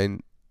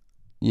fine,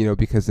 you know,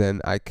 because then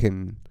I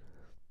can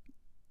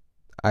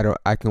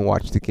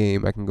watch the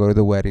game. I can go to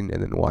the wedding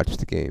and then watch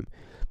the game.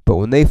 But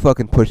when they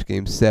fucking push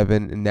Game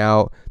 7, and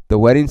now the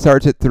wedding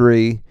starts at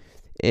 3,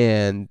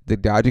 and the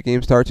Dodger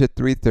game starts at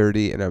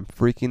 3:30, and I'm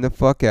freaking the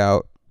fuck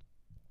out.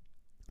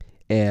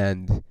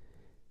 And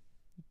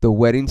the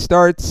wedding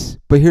starts.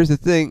 But here's the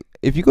thing.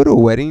 If you go to a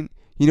wedding,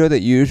 you know that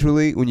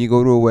usually when you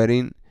go to a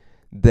wedding,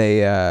 they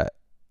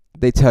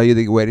tell you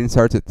the wedding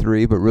starts at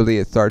 3, but really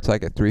it starts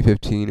like at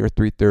 3:15 or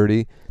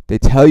 3:30. They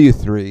tell you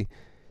 3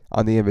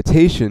 on the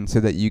invitation so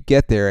that you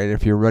get there, and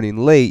if you're running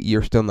late,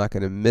 you're still not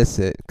going to miss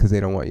it because they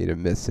don't want you to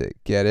miss it.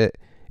 Get it?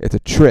 It's a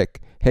trick.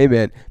 Hey,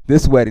 man,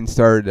 this wedding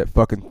started at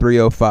fucking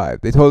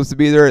 3:05. They told us to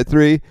be there at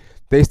 3.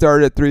 They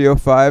started at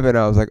 3:05, and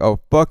I was like,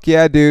 oh, fuck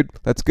yeah, dude.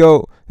 Let's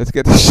go. Let's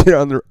get this shit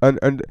on the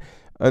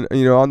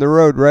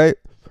road, right?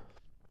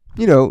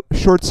 You know,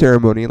 short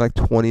ceremony, like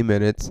 20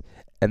 minutes,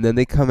 and then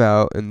they come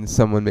out, and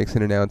someone makes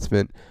an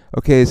announcement.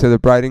 Okay, so the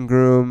bride and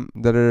groom,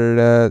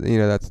 da-da-da-da, you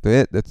know, that's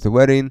the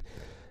wedding.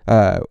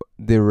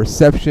 The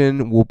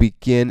reception will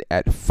begin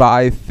at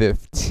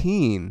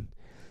 5:15.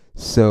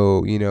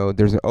 So, you know,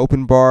 there's an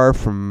open bar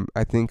from,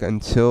 I think,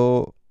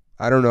 until,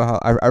 I don't know how,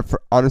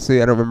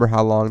 honestly, I don't remember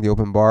how long the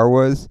open bar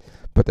was,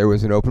 but there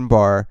was an open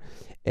bar,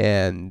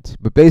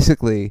 but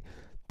basically,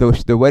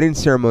 the wedding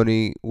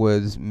ceremony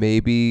was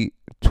maybe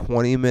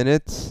 20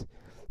 minutes,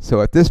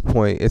 so at this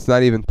point, it's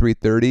not even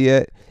 3:30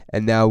 yet,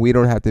 and now we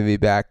don't have to be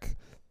back.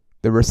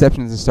 The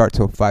reception doesn't start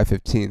till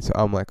 5:15, so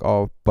I'm like,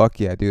 oh, fuck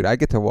yeah, dude, I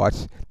get to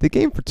watch the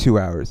game for 2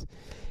 hours,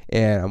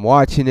 and I'm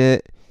watching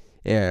it,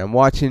 and I'm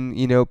watching,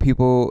 you know,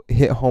 people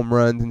hit home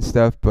runs and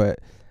stuff, but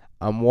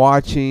I'm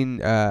watching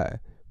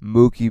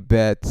Mookie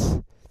Betts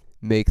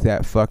make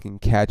that fucking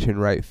catch in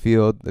right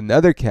field.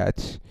 Another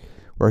catch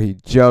where he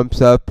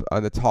jumps up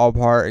on the tall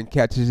part and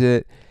catches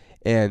it.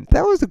 And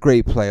that was a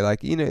great play.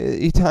 Like, you know,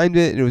 he timed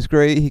it and it was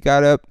great. He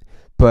got up.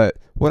 But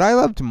what I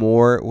loved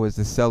more was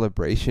the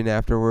celebration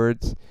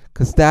afterwards.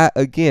 Because that,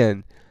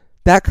 again,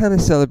 that kind of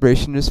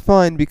celebration is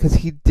fun because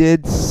he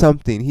did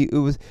something.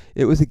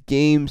 It was a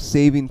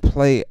game-saving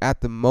play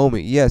at the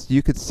moment. Yes,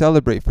 you could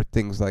celebrate for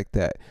things like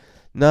that.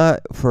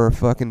 not for a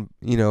fucking,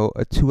 a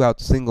 2-out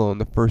single in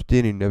the first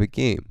inning of a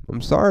game.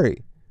 I'm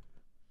sorry.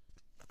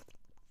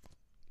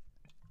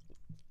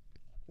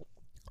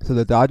 So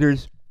the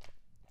Dodgers,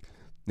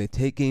 they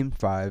take game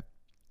 5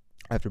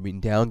 after being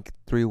down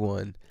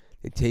 3-1.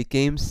 They take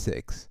game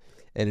 6.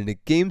 And in a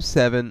game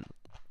 7,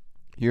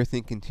 you're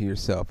thinking to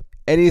yourself,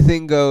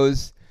 anything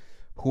goes.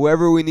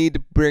 Whoever we need to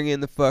bring in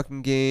the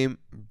fucking game,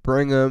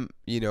 bring them.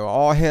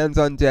 All hands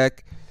on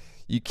deck.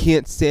 You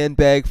can't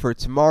sandbag for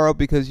tomorrow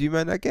because you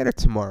might not get it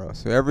tomorrow.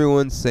 So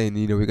everyone's saying,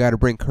 we got to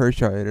bring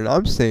Kershaw in. And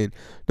I'm saying,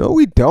 no,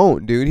 we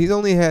don't, dude. He's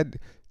only had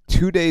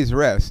 2 days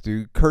rest,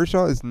 dude.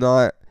 Kershaw is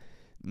not.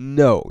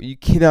 No, you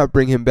cannot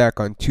bring him back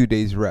on 2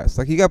 days rest.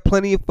 Like, you got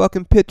plenty of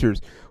fucking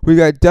pitchers. We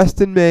got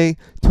Dustin May,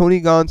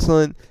 Tony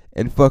Gonsolin,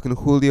 and fucking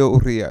Julio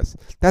Urias.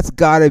 That's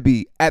gotta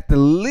be at the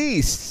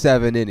least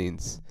 7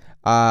 innings.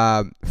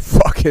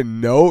 Fucking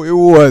no, it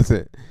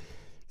wasn't.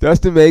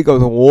 Dustin May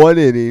goes 1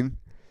 inning.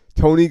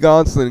 Tony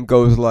Gonsolin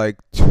goes like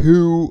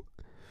 2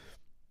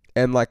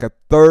 and like a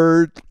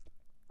third.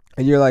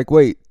 And you're like,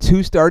 wait,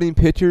 2 starting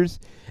pitchers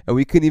and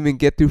we couldn't even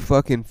get through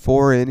fucking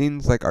 4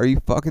 innings? Like, are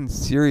you fucking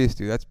serious,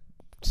 dude? That's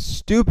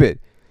stupid.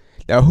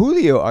 Now,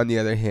 Julio, on the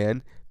other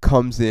hand,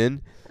 comes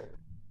in,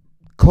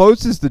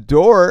 closes the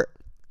door,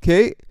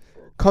 okay?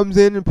 Comes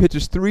in and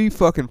pitches 3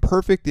 fucking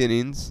perfect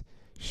innings,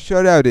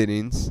 shutout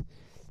innings.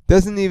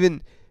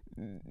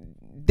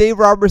 Dave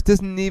Roberts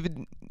doesn't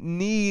even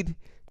need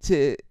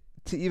to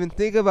even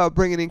think about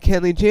bringing in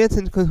Kenley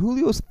Jansen because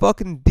Julio's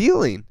fucking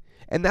dealing.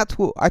 And that's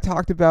what I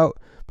talked about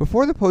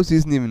before the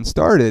postseason even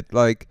started.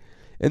 Like,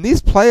 in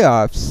these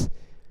playoffs,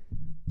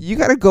 you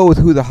got to go with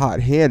who the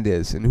hot hand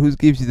is and who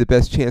gives you the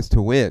best chance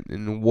to win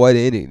and what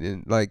inning.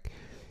 And, like,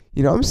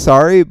 I'm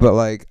sorry, but,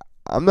 like,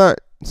 I'm not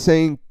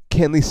saying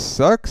Kenley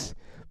sucks,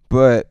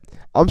 but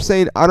I'm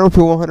saying I don't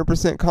feel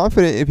 100%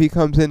 confident if he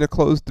comes in to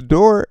close the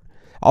door.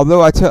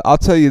 Although I'll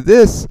tell you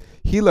this,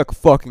 he looked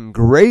fucking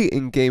great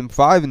in game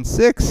 5 and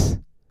 6.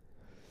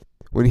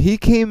 When he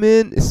came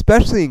in,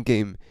 especially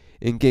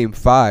in game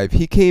 5,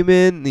 he came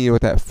in,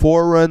 with that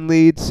 4-run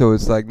lead, so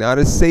it's like not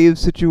a save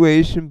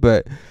situation,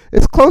 but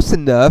it's close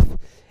enough.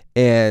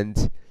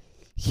 And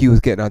he was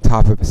getting on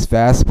top of his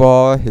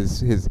fastball.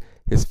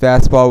 His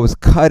fastball was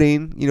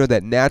cutting,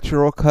 that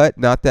natural cut,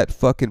 not that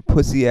fucking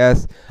pussy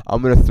ass,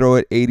 I'm going to throw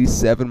it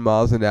 87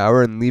 miles an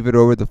hour and leave it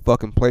over the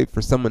fucking plate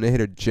for someone to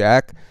hit a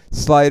jack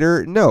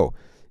slider. No,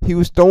 he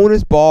was throwing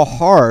his ball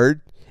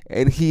hard,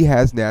 and he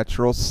has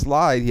natural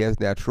slide. He has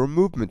natural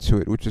movement to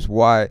it, which is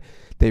why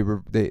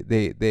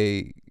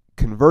they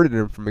converted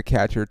him from a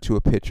catcher to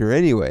a pitcher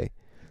anyway.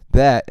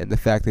 That and the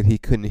fact that he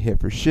couldn't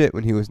hit for shit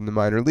when he was in the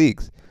minor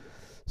leagues.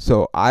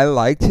 So I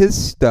liked his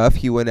stuff.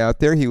 He went out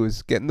there. He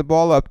was getting the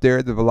ball up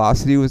there. The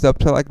velocity was up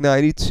to like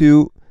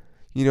 92.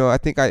 I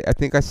think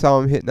I saw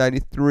him hit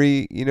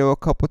 93. A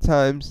couple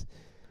times.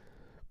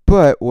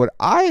 But what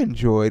I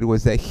enjoyed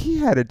was that he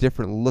had a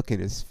different look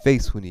in his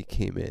face when he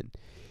came in.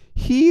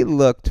 He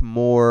looked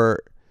more.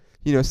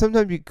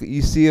 Sometimes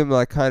you see him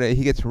like kind of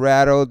he gets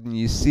rattled and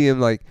you see him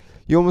like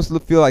you almost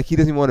feel like he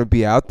doesn't want to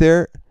be out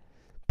there.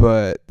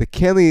 But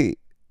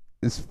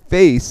his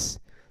face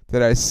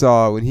that I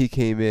saw when he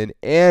came in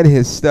and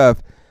his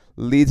stuff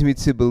leads me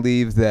to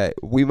believe that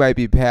we might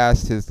be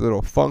past his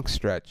little funk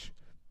stretch.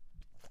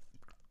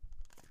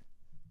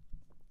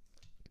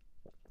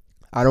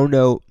 I don't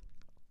know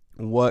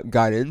what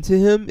got into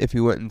him, if he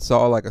went and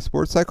saw like a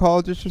sports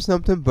psychologist or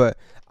something, but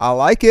I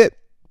like it.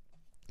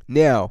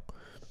 Now,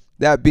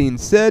 that being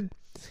said,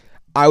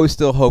 I was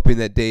still hoping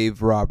that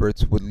Dave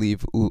Roberts would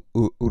leave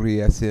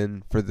Urias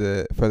in for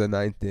the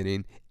 9th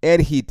inning,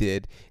 and he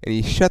did, and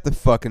he shut the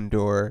fucking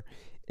door.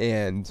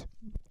 And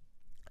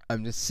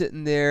I'm just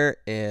sitting there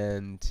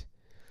and,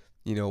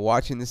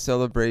 watching the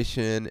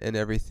celebration and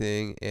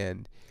everything.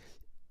 And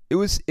it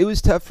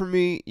was tough for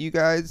me, you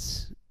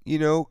guys,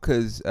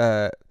 because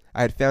I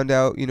had found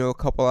out, a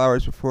couple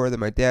hours before that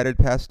my dad had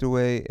passed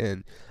away.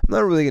 And I'm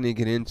not really going to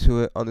get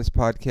into it on this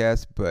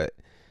podcast, but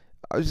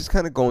I was just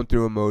kind of going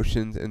through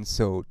emotions. And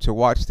so to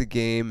watch the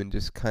game and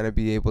just kind of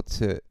be able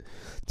to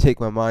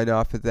take my mind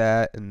off of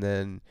that, and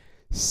then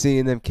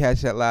seeing them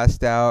catch that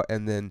last out,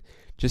 and then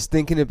just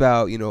thinking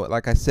about,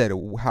 like I said,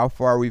 how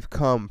far we've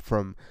come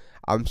from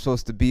I'm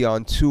supposed to be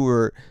on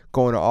tour,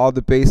 going to all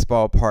the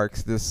baseball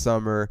parks this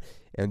summer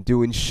and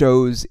doing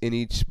shows in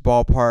each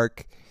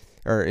ballpark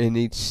or in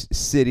each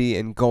city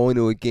and going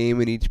to a game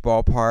in each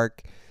ballpark,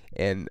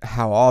 and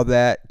how all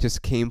that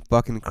just came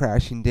fucking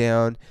crashing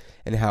down,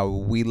 and how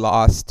we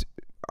lost,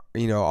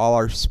 all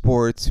our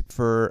sports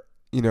for,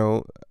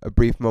 a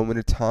brief moment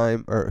of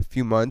time or a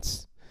few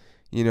months,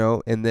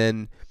 and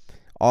then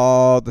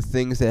all the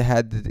things that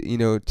had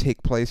to,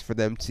 take place for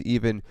them to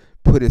even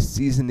put a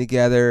season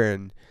together.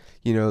 And,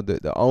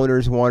 the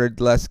owners wanted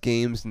less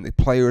games and the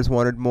players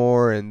wanted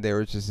more, and there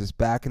was just this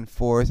back and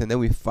forth. And then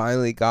we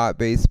finally got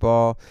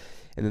baseball,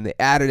 and then they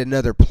added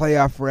another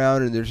playoff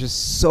round, and there's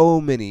just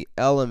so many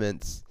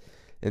elements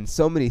and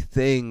so many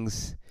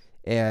things.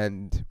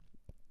 And,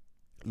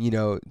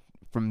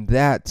 from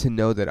that to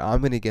know that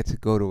I'm going to get to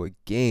go to a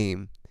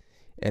game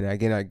And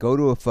again, I go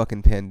to a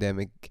fucking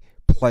pandemic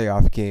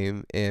playoff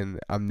game, and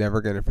I'm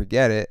never gonna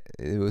forget it.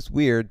 It was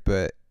weird,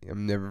 but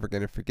I'm never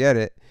gonna forget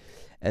it.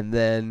 And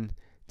then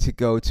to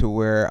go to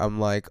where I'm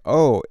like,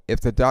 oh, if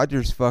the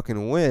Dodgers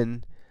fucking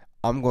win,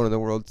 I'm going to the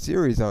World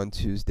Series on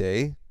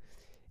Tuesday,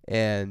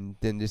 and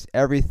then just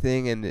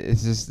everything, and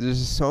it's just there's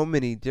just so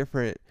many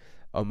different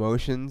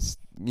emotions,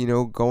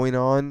 going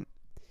on,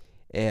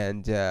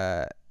 and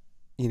so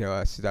I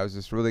was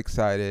just really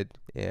excited,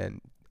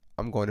 and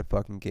I'm going to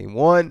fucking game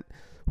one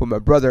with my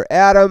brother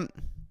Adam.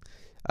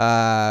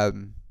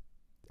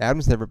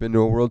 Adam's never been to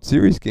a World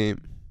Series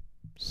game,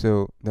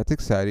 so that's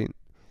exciting.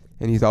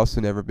 And he's also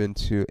never been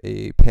to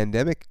a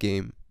pandemic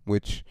game,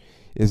 which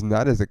is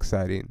not as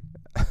exciting.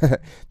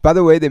 By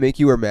the way, they make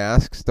you wear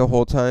masks the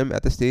whole time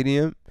at the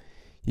stadium.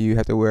 You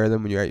have to wear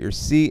them when you're at your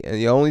seat, and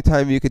the only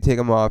time you could take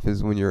them off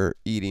is when you're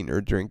eating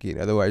or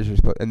drinking. Otherwise, you're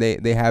supposed. And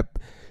they have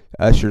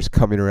ushers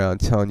coming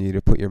around telling you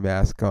to put your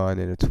mask on,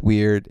 and it's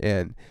weird.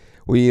 And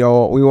we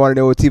want to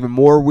know what's even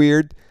more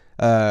weird.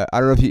 I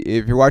don't know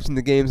if you're watching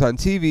the games on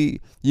TV,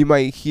 you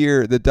might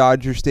hear the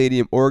Dodger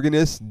Stadium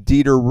organist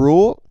Dieter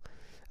Rule.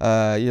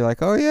 You're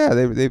like, oh yeah,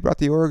 they brought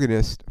the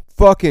organist.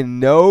 Fucking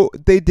no,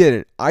 they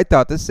didn't. I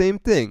thought the same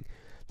thing.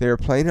 They were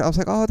playing it. I was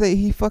like, oh,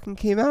 he fucking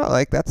came out.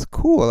 Like, that's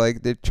cool.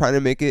 Like, they're trying to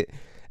make it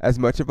as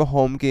much of a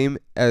home game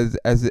as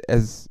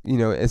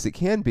it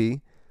can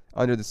be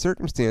under the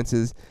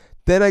circumstances.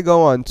 Then I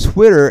go on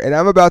Twitter, and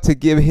I'm about to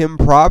give him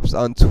props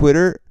on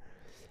Twitter,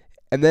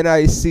 and then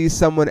I see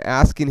someone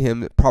asking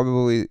him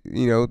probably,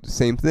 the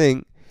same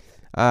thing.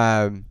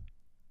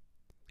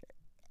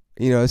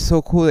 It's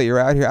so cool that you're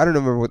out here. I don't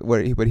remember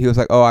but he was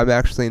like, oh, I'm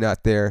actually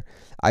not there.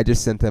 I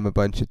just sent them a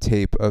bunch of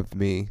tape of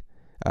me.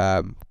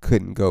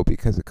 Couldn't go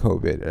because of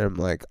COVID. And I'm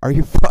like, are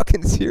you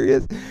fucking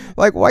serious?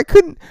 Like, why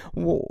couldn't,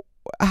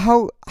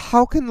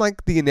 how can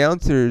like the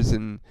announcers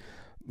and,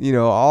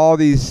 all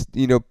these,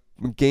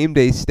 game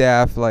day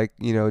staff, like,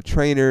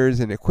 trainers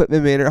and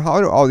equipment manager,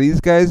 how do all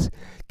these guys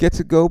get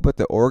to go, but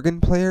the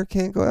organ player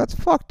can't go? That's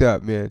fucked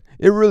up, man.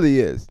 It really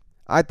is.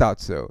 I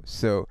thought so.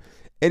 So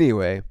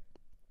anyway,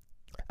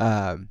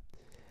 I'm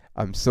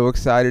so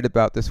excited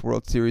about this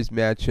World Series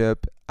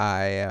matchup.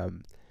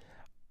 I'm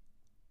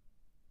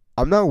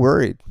not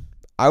worried.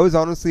 I was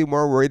honestly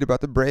more worried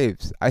about the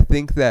Braves. I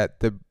think that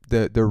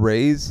the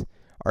Rays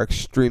are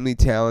extremely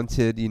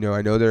talented.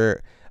 I know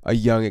they're a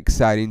young,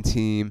 exciting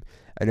team.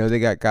 I know they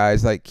got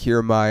guys like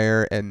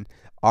Kiermaier and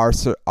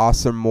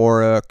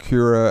Asamora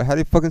Kura. How do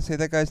you fucking say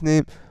that guy's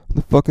name?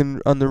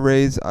 On the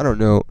Rays? I don't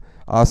know.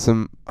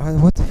 Awesome.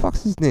 What the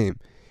fuck's his name?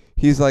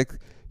 He's like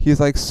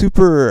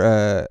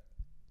super.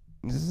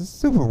 This is a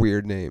super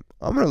weird name.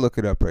 I'm gonna look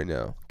it up right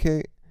now.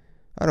 Okay.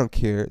 I don't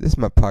care. This is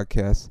my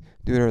podcast.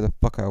 Do whatever the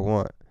fuck I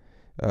want.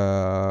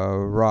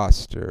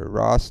 Roster.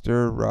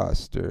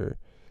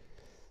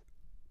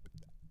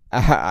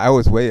 I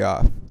was way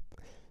off.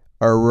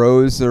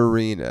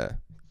 Arozarena.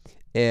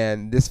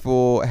 And this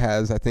fool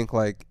has, I think,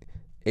 like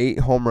 8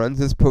 home runs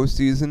this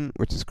postseason,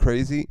 which is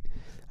crazy.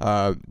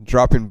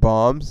 Dropping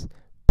bombs.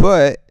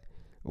 But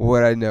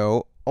what I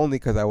know, only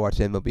because I watch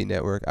MLB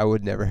Network, I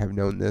would never have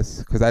known this,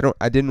 because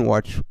I didn't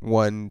watch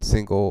one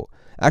single.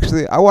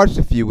 Actually, I watched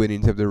a few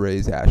innings of the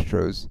Rays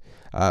Astros,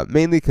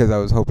 mainly because I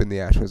was hoping the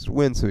Astros would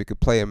win so we could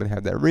play them and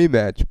have that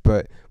rematch,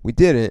 but we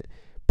didn't.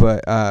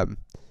 But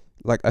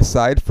like,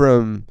 aside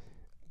from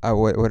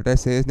what did I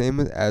say his name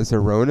was?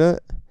 Azarona.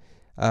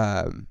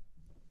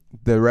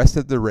 The rest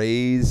of the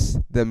Rays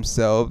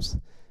themselves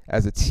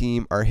as a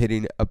team are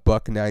hitting a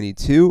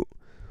 .192,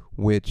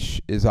 which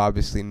is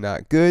obviously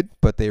not good,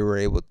 but they were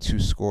able to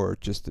score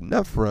just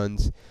enough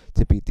runs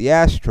to beat the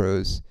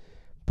Astros.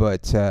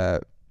 But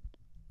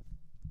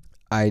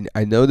I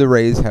know the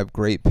Rays have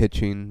great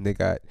pitching. They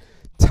got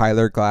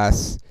Tyler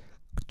Glass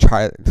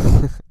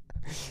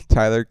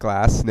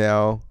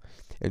now,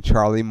 and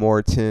Charlie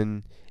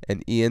Morton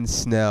and Ian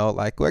Snell.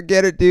 Like, I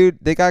get it, dude.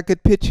 They got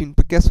good pitching,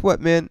 but guess what,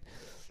 man?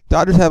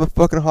 Dodgers have a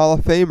fucking Hall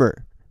of Famer.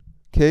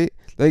 Okay?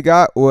 They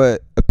got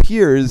what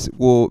appears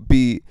will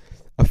be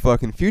a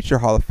fucking future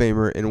Hall of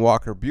Famer in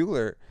Walker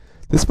Buehler.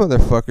 This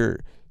motherfucker,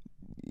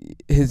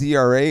 his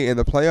ERA in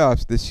the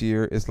playoffs this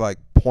year is like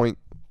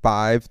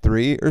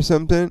 .53 or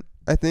something,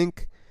 I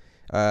think.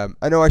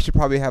 I know I should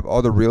probably have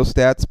all the real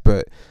stats,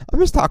 but I'm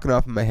just talking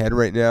off in my head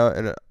right now,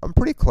 and I'm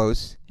pretty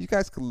close. You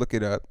guys can look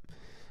it up.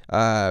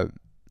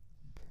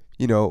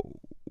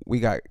 We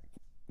got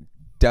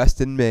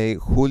Dustin May,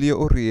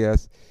 Julio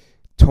Urias,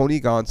 Tony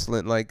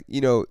Gonsolin. Like,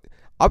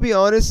 I'll be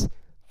honest,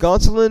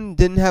 Gonsolin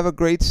didn't have a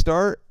great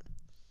start,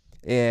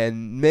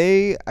 and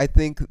May, I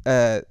think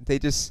I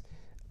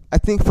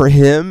think for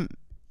him,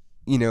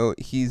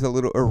 he's a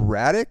little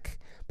erratic,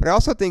 but I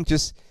also think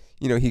just,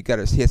 he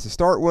has to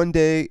start one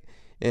day,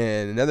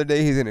 and another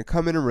day he's going to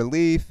come in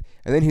relief,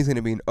 and then he's going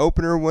to be an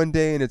opener one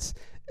day, and it's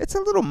a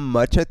little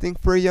much, I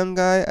think, for a young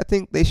guy. I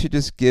think they should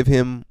just give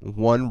him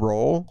one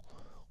role,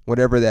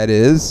 whatever that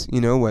is,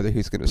 whether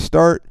he's going to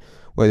start,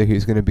 whether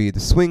he's going to be the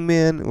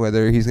swingman,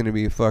 whether he's going to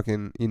be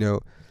fucking,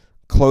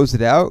 close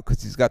it out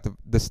because he's got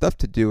the stuff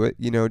to do it.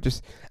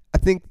 I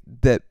think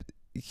that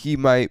he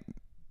might,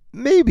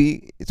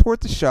 maybe it's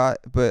worth a shot,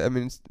 but I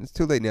mean it's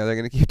too late now. They're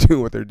gonna keep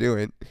doing what they're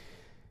doing.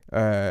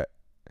 Uh,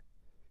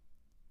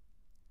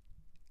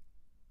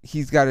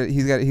 he's got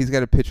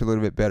to pitch a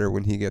little bit better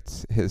when he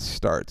gets his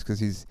starts, because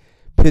he's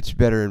pitched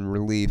better in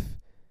relief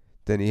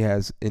than he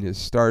has in his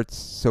starts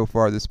so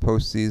far this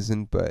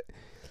postseason. But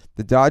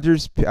the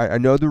Dodgers, I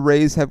know the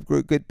Rays have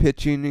good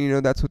pitching. You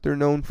know, that's what they're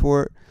known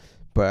for.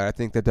 But I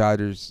think the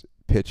Dodgers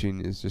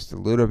pitching is just a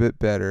little bit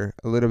better,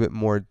 a little bit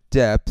more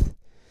depth.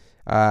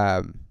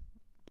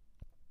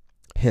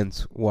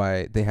 Hence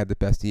why they had the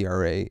best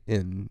ERA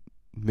in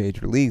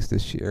major leagues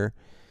this year.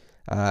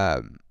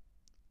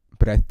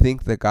 But I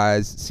think the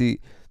guys, see,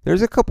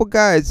 there's a couple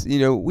guys, you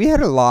know, we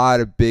had a lot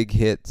of big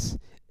hits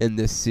in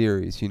this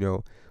series, you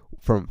know,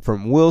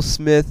 from Will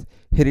Smith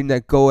hitting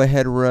that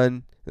go-ahead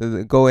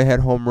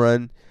home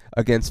run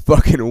against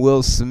fucking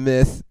Will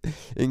Smith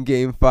in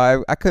Game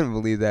 5. I couldn't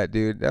believe that,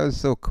 dude. That was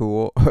so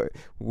cool.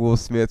 Will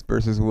Smith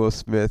versus Will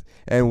Smith,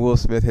 and Will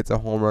Smith hits a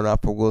home run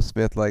off of Will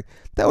Smith. Like,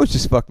 that was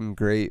just fucking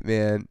great,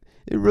 man.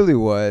 It really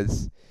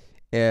was.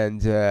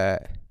 And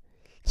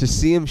to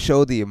see him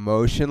show the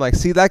emotion, like,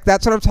 see, like,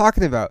 that's what I'm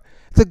talking about.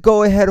 It's a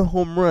go-ahead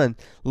home run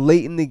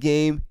late in the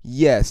game.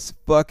 Yes,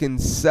 fucking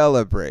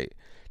celebrate.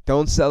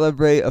 Don't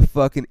celebrate a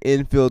fucking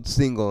infield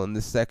single in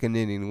the second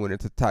inning when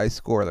it's a tie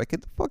score. Like,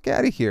 get the fuck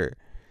out of here.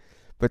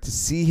 But to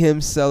see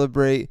him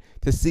celebrate,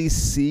 to see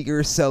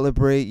Seager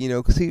celebrate, you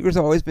know, because Seager's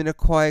always been a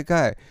quiet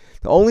guy.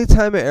 The only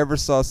time I ever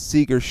saw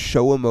Seager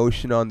show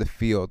emotion on the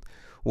field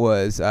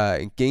was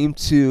in Game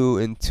 2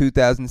 in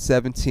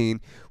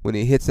 2017 when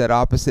he hits that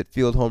opposite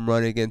field home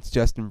run against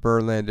Justin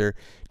Verlander.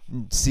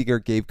 Seager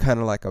gave kind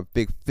of like a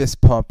big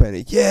fist pump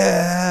and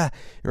yeah.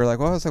 You're like,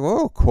 well, I was like,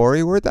 whoa,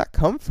 Corey, where'd that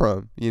come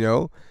from? You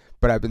know?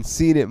 But I've been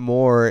seeing it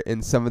more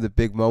in some of the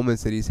big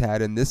moments that he's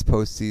had in this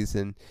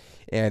postseason.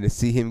 And to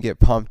see him get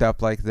pumped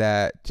up like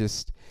that,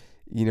 just,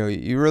 you know,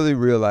 you really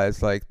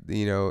realize, like,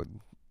 you know,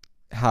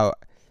 how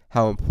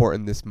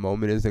important this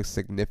moment is, the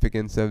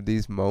significance of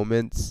these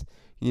moments,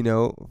 you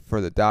know, for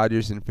the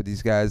Dodgers and for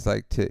these guys,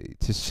 like,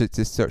 to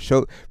start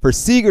show, for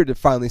Seager to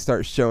finally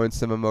start showing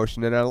some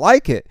emotion. And I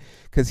like it,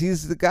 because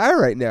he's the guy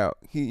right now.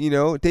 He, you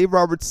know, Dave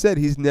Roberts said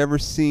he's never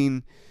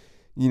seen,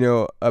 you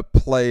know, a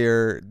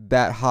player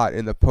that hot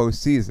in the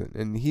postseason,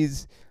 and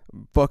he's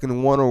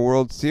fucking won a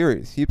World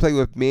Series. He played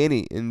with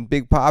Manny and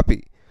Big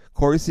Papi.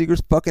 Corey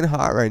Seager's fucking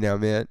hot right now,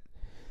 man.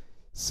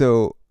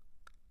 So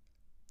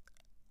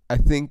I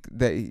think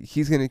that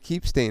he's going to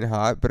keep staying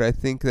hot, but I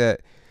think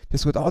that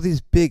just with all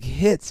these big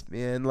hits,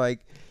 man,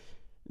 like,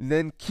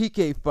 then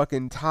Kike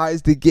fucking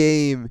ties the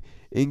game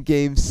in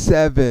Game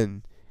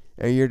 7,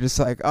 and you're just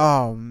like,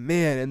 oh,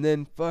 man. And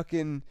then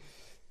fucking,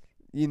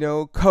 you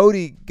know,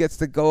 Cody gets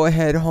the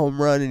go-ahead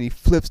home run, and he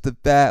flips the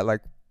bat.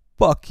 Like,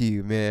 fuck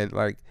you, man.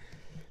 Like,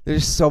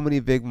 there's so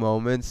many big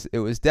moments. It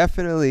was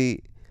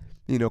definitely,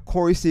 you know,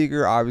 Corey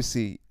Seager,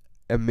 obviously,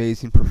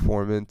 amazing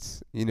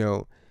performance, you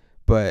know,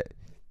 but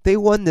they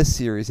won this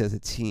series as a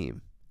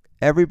team.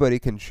 Everybody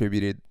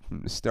contributed,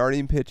 from the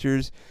starting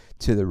pitchers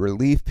to the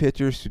relief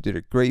pitchers who did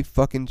a great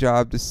fucking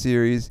job this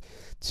series,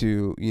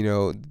 to, you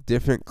know,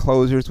 different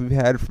closers we've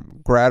had,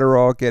 from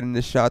Gratterall getting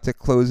the shot to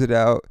close it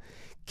out,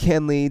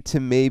 Kenley to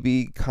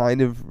maybe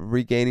kind of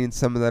regaining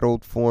some of that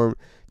old form,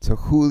 to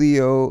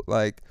Julio.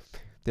 Like,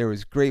 there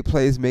was great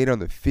plays made on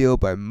the field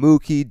by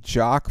Mookie.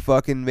 Jock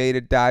fucking made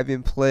a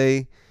diving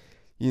play.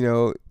 You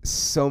know,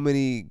 so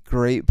many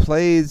great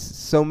plays,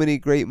 so many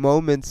great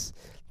moments.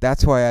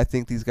 That's why I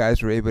think these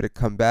guys were able to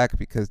come back,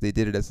 because they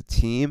did it as a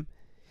team.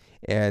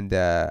 And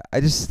I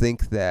just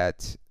think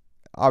that,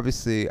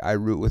 obviously, I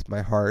root with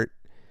my heart.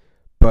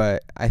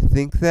 But I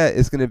think that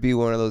it's going to be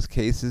one of those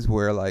cases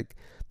where, like,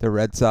 the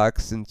Red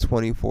Sox in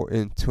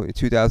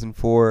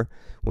 2004,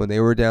 when they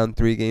were down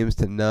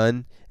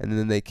 3-0, and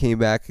then they came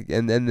back,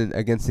 and then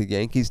against the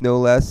Yankees, no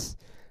less.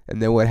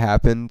 And then what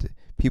happened?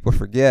 People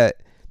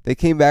forget. They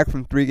came back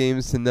from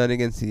 3-0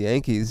 against the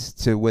Yankees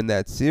to win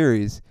that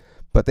series,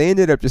 but they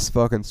ended up just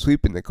fucking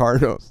sweeping the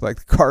Cardinals.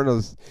 Like, the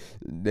Cardinals,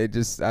 they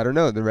just, I don't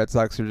know, the Red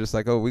Sox are just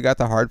like, oh, we got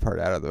the hard part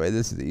out of the way.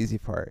 This is the easy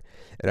part.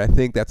 And I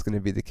think that's going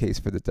to be the case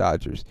for the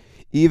Dodgers.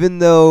 Even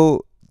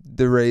though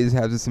the Rays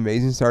have this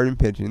amazing starting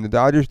pitching, the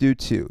Dodgers do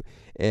too.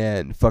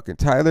 And fucking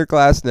Tyler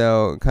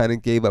Glasnow kind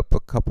of gave up a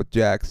couple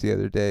jacks the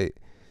other day.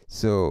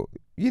 So,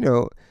 you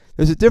know,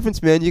 there's a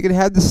difference, man. You can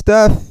have the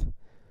stuff,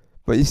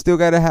 but you still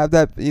got to have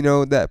that, you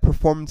know, that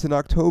performance in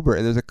October.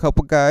 And there's a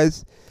couple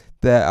guys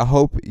that I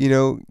hope, you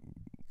know,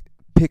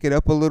 pick it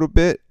up a little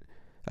bit.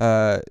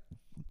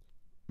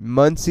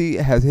 Muncy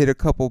has hit a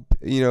couple,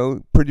 you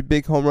know, pretty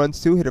big home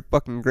runs too. Hit a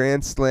fucking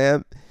grand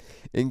slam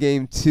in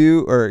Game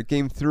 3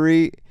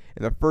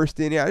 in the first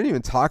inning. I didn't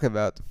even talk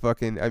about the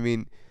fucking, I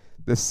mean,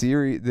 the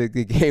series, the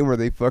game where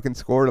they fucking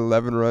scored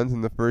 11 runs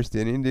in the first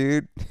inning,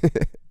 dude.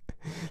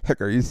 Like,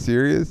 are you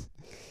serious?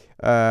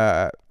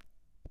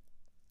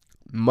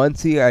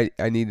 Muncy,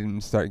 I needed him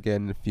to start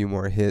getting a few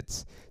more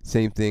hits.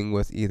 Same thing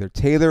with either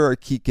Taylor or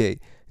Kike.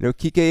 You know,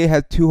 Kike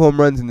had 2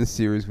 home runs in this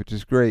series, which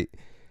is great.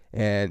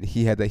 And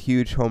he had that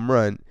huge home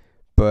run.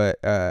 but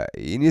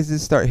he needs to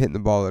start hitting the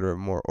ball a little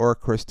more. Or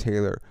Chris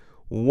Taylor.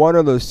 One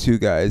of those two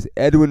guys.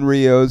 Edwin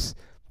Rios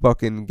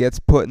fucking gets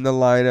put in the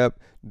lineup,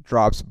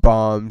 drops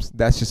bombs.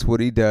 That's just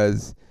what he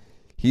does.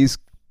 If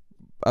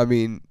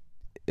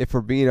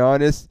we're being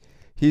honest,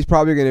 he's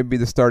probably going to be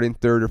the starting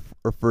third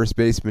or first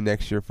baseman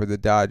next year for the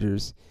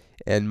Dodgers.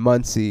 And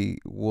Muncy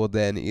will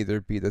then either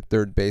be the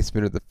third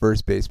baseman or the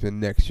first baseman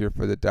next year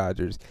for the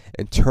Dodgers.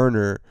 And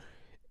Turner,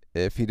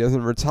 if he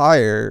doesn't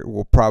retire,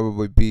 will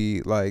probably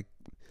be like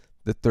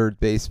the third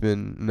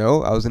baseman.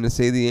 No, I was going to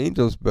say the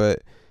Angels,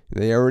 but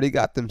they already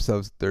got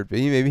themselves third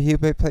base. Maybe he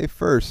may play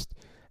first.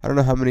 I don't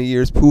know how many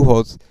years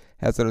Pujols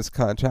has on his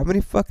contract. How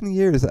many fucking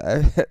years?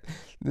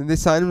 They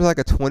signed him to like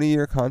a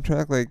 20-year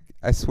contract. Like,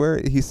 I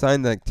swear he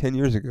signed like 10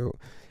 years ago.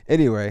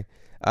 Anyway,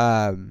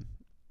 I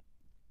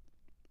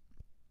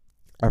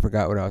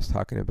forgot what I was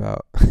talking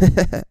about.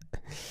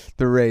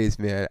 The Rays,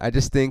 man. I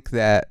just think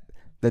that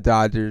the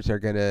Dodgers are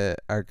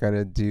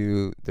gonna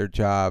do their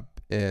job,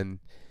 and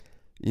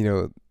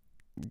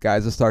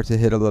guys will start to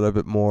hit a little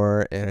bit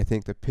more. And I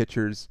think the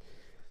pitchers,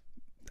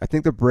 I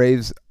think the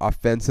Braves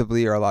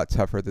offensively are a lot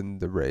tougher than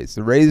the Rays.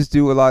 The Rays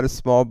do a lot of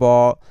small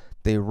ball.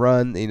 They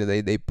run.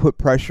 They put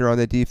pressure on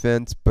the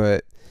defense,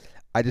 but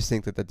I just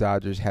think that the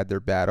Dodgers had their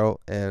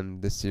battle,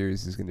 and the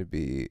series is gonna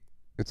be.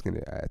 I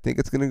think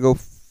it's gonna go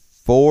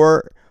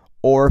 4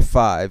 or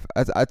 5.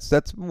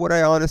 That's what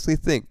I honestly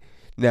think.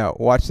 Now,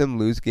 watch them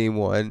lose game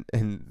 1,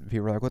 and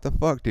people are like, what the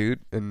fuck, dude?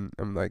 And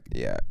I'm like,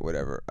 yeah,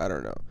 whatever. I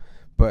don't know.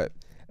 But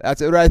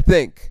that's what I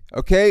think.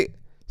 Okay?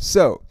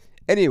 So,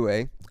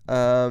 anyway,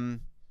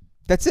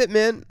 that's it,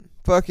 man.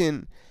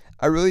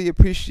 I really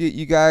appreciate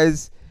you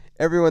guys,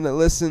 everyone that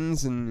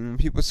listens, and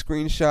people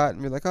screenshot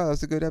and be like, oh, that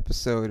was a good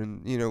episode,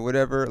 and,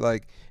 whatever.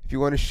 Like, if you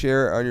want to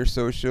share it on your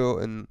social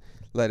and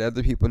let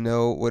other people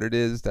know what it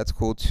is, that's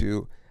cool,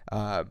 too.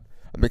 I'm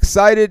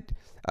excited.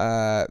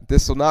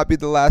 This will not be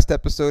the last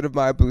episode of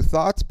My Blue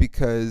Thoughts,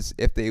 because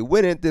if they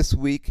win it this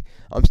week,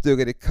 I'm still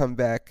going to come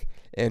back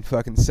and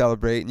fucking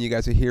celebrate, and you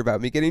guys will hear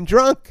about me getting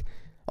drunk.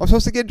 I'm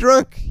supposed to get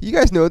drunk. You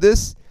guys know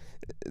this.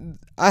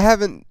 I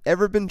haven't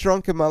ever been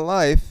drunk in my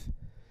life,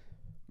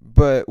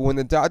 but when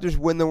the Dodgers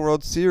win the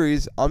World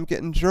Series, I'm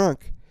getting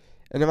drunk.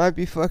 And it might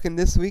be fucking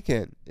this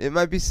weekend. It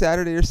might be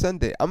Saturday or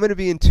Sunday. I'm going to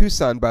be in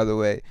Tucson, by the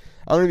way.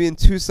 I'm going to be in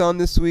Tucson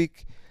this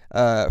week.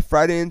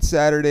 Friday and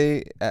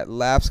Saturday at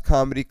Laughs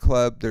Comedy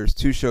Club. There's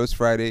 2 shows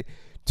Friday,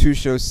 2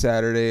 shows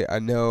Saturday. I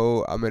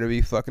know I'm going to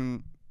be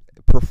fucking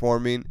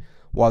performing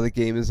while the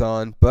game is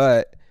on,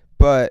 but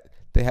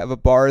they have a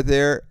bar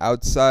there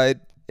outside.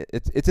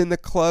 It's in the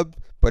club,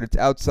 but it's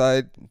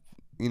outside,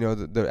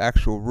 the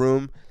actual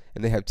room,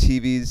 and they have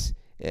TVs,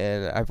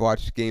 and I've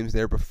watched games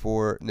there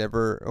before.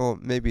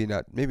 Maybe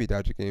not, maybe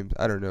Dodger games,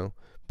 I don't know,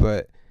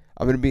 but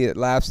I'm going to be at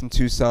Laughs in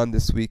Tucson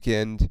this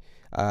weekend.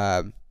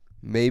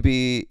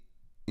 Maybe,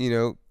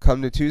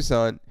 come to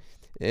Tucson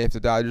if the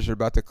Dodgers are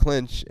about to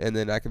clinch, and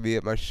then I can be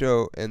at my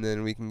show, and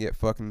then we can get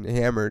fucking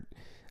hammered.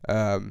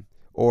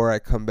 Or I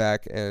come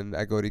back and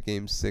I go to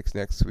Game 6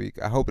 next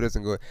week. I hope it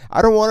doesn't go.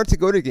 I don't want it to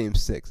go to Game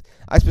 6.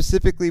 I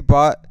specifically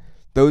bought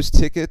those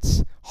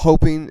tickets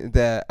hoping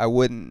that I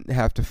wouldn't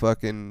have to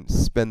fucking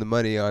spend the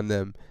money on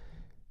them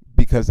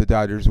because the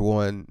Dodgers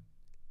won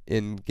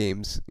in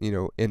games,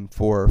 in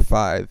 4 or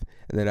 5,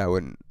 and then I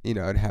wouldn't,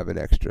 I'd have an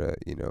extra,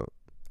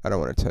 I don't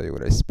want to tell you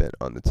what I spent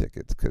on the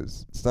tickets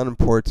because it's not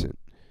important.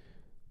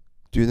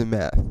 Do the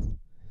math.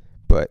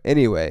 But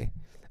anyway,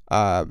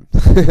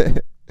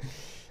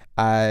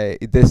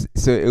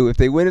 if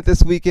they win it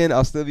this weekend,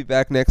 I'll still be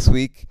back next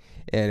week.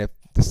 And if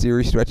the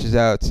series stretches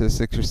out to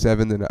 6 or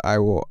 7, then I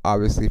will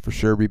obviously for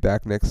sure be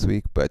back next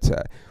week. But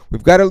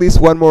we've got at least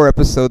one more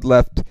episode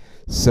left.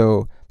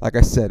 So, like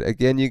I said,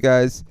 again, you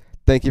guys,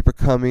 thank you for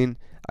coming.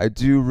 I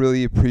do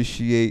really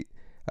appreciate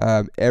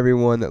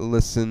everyone that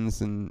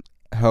listens and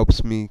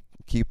helps me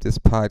keep this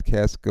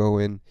podcast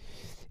going.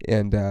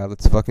 And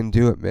let's fucking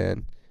do it,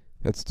 man.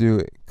 Let's do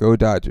it. Go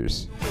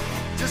Dodgers.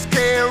 Just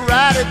can't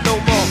ride it no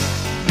more.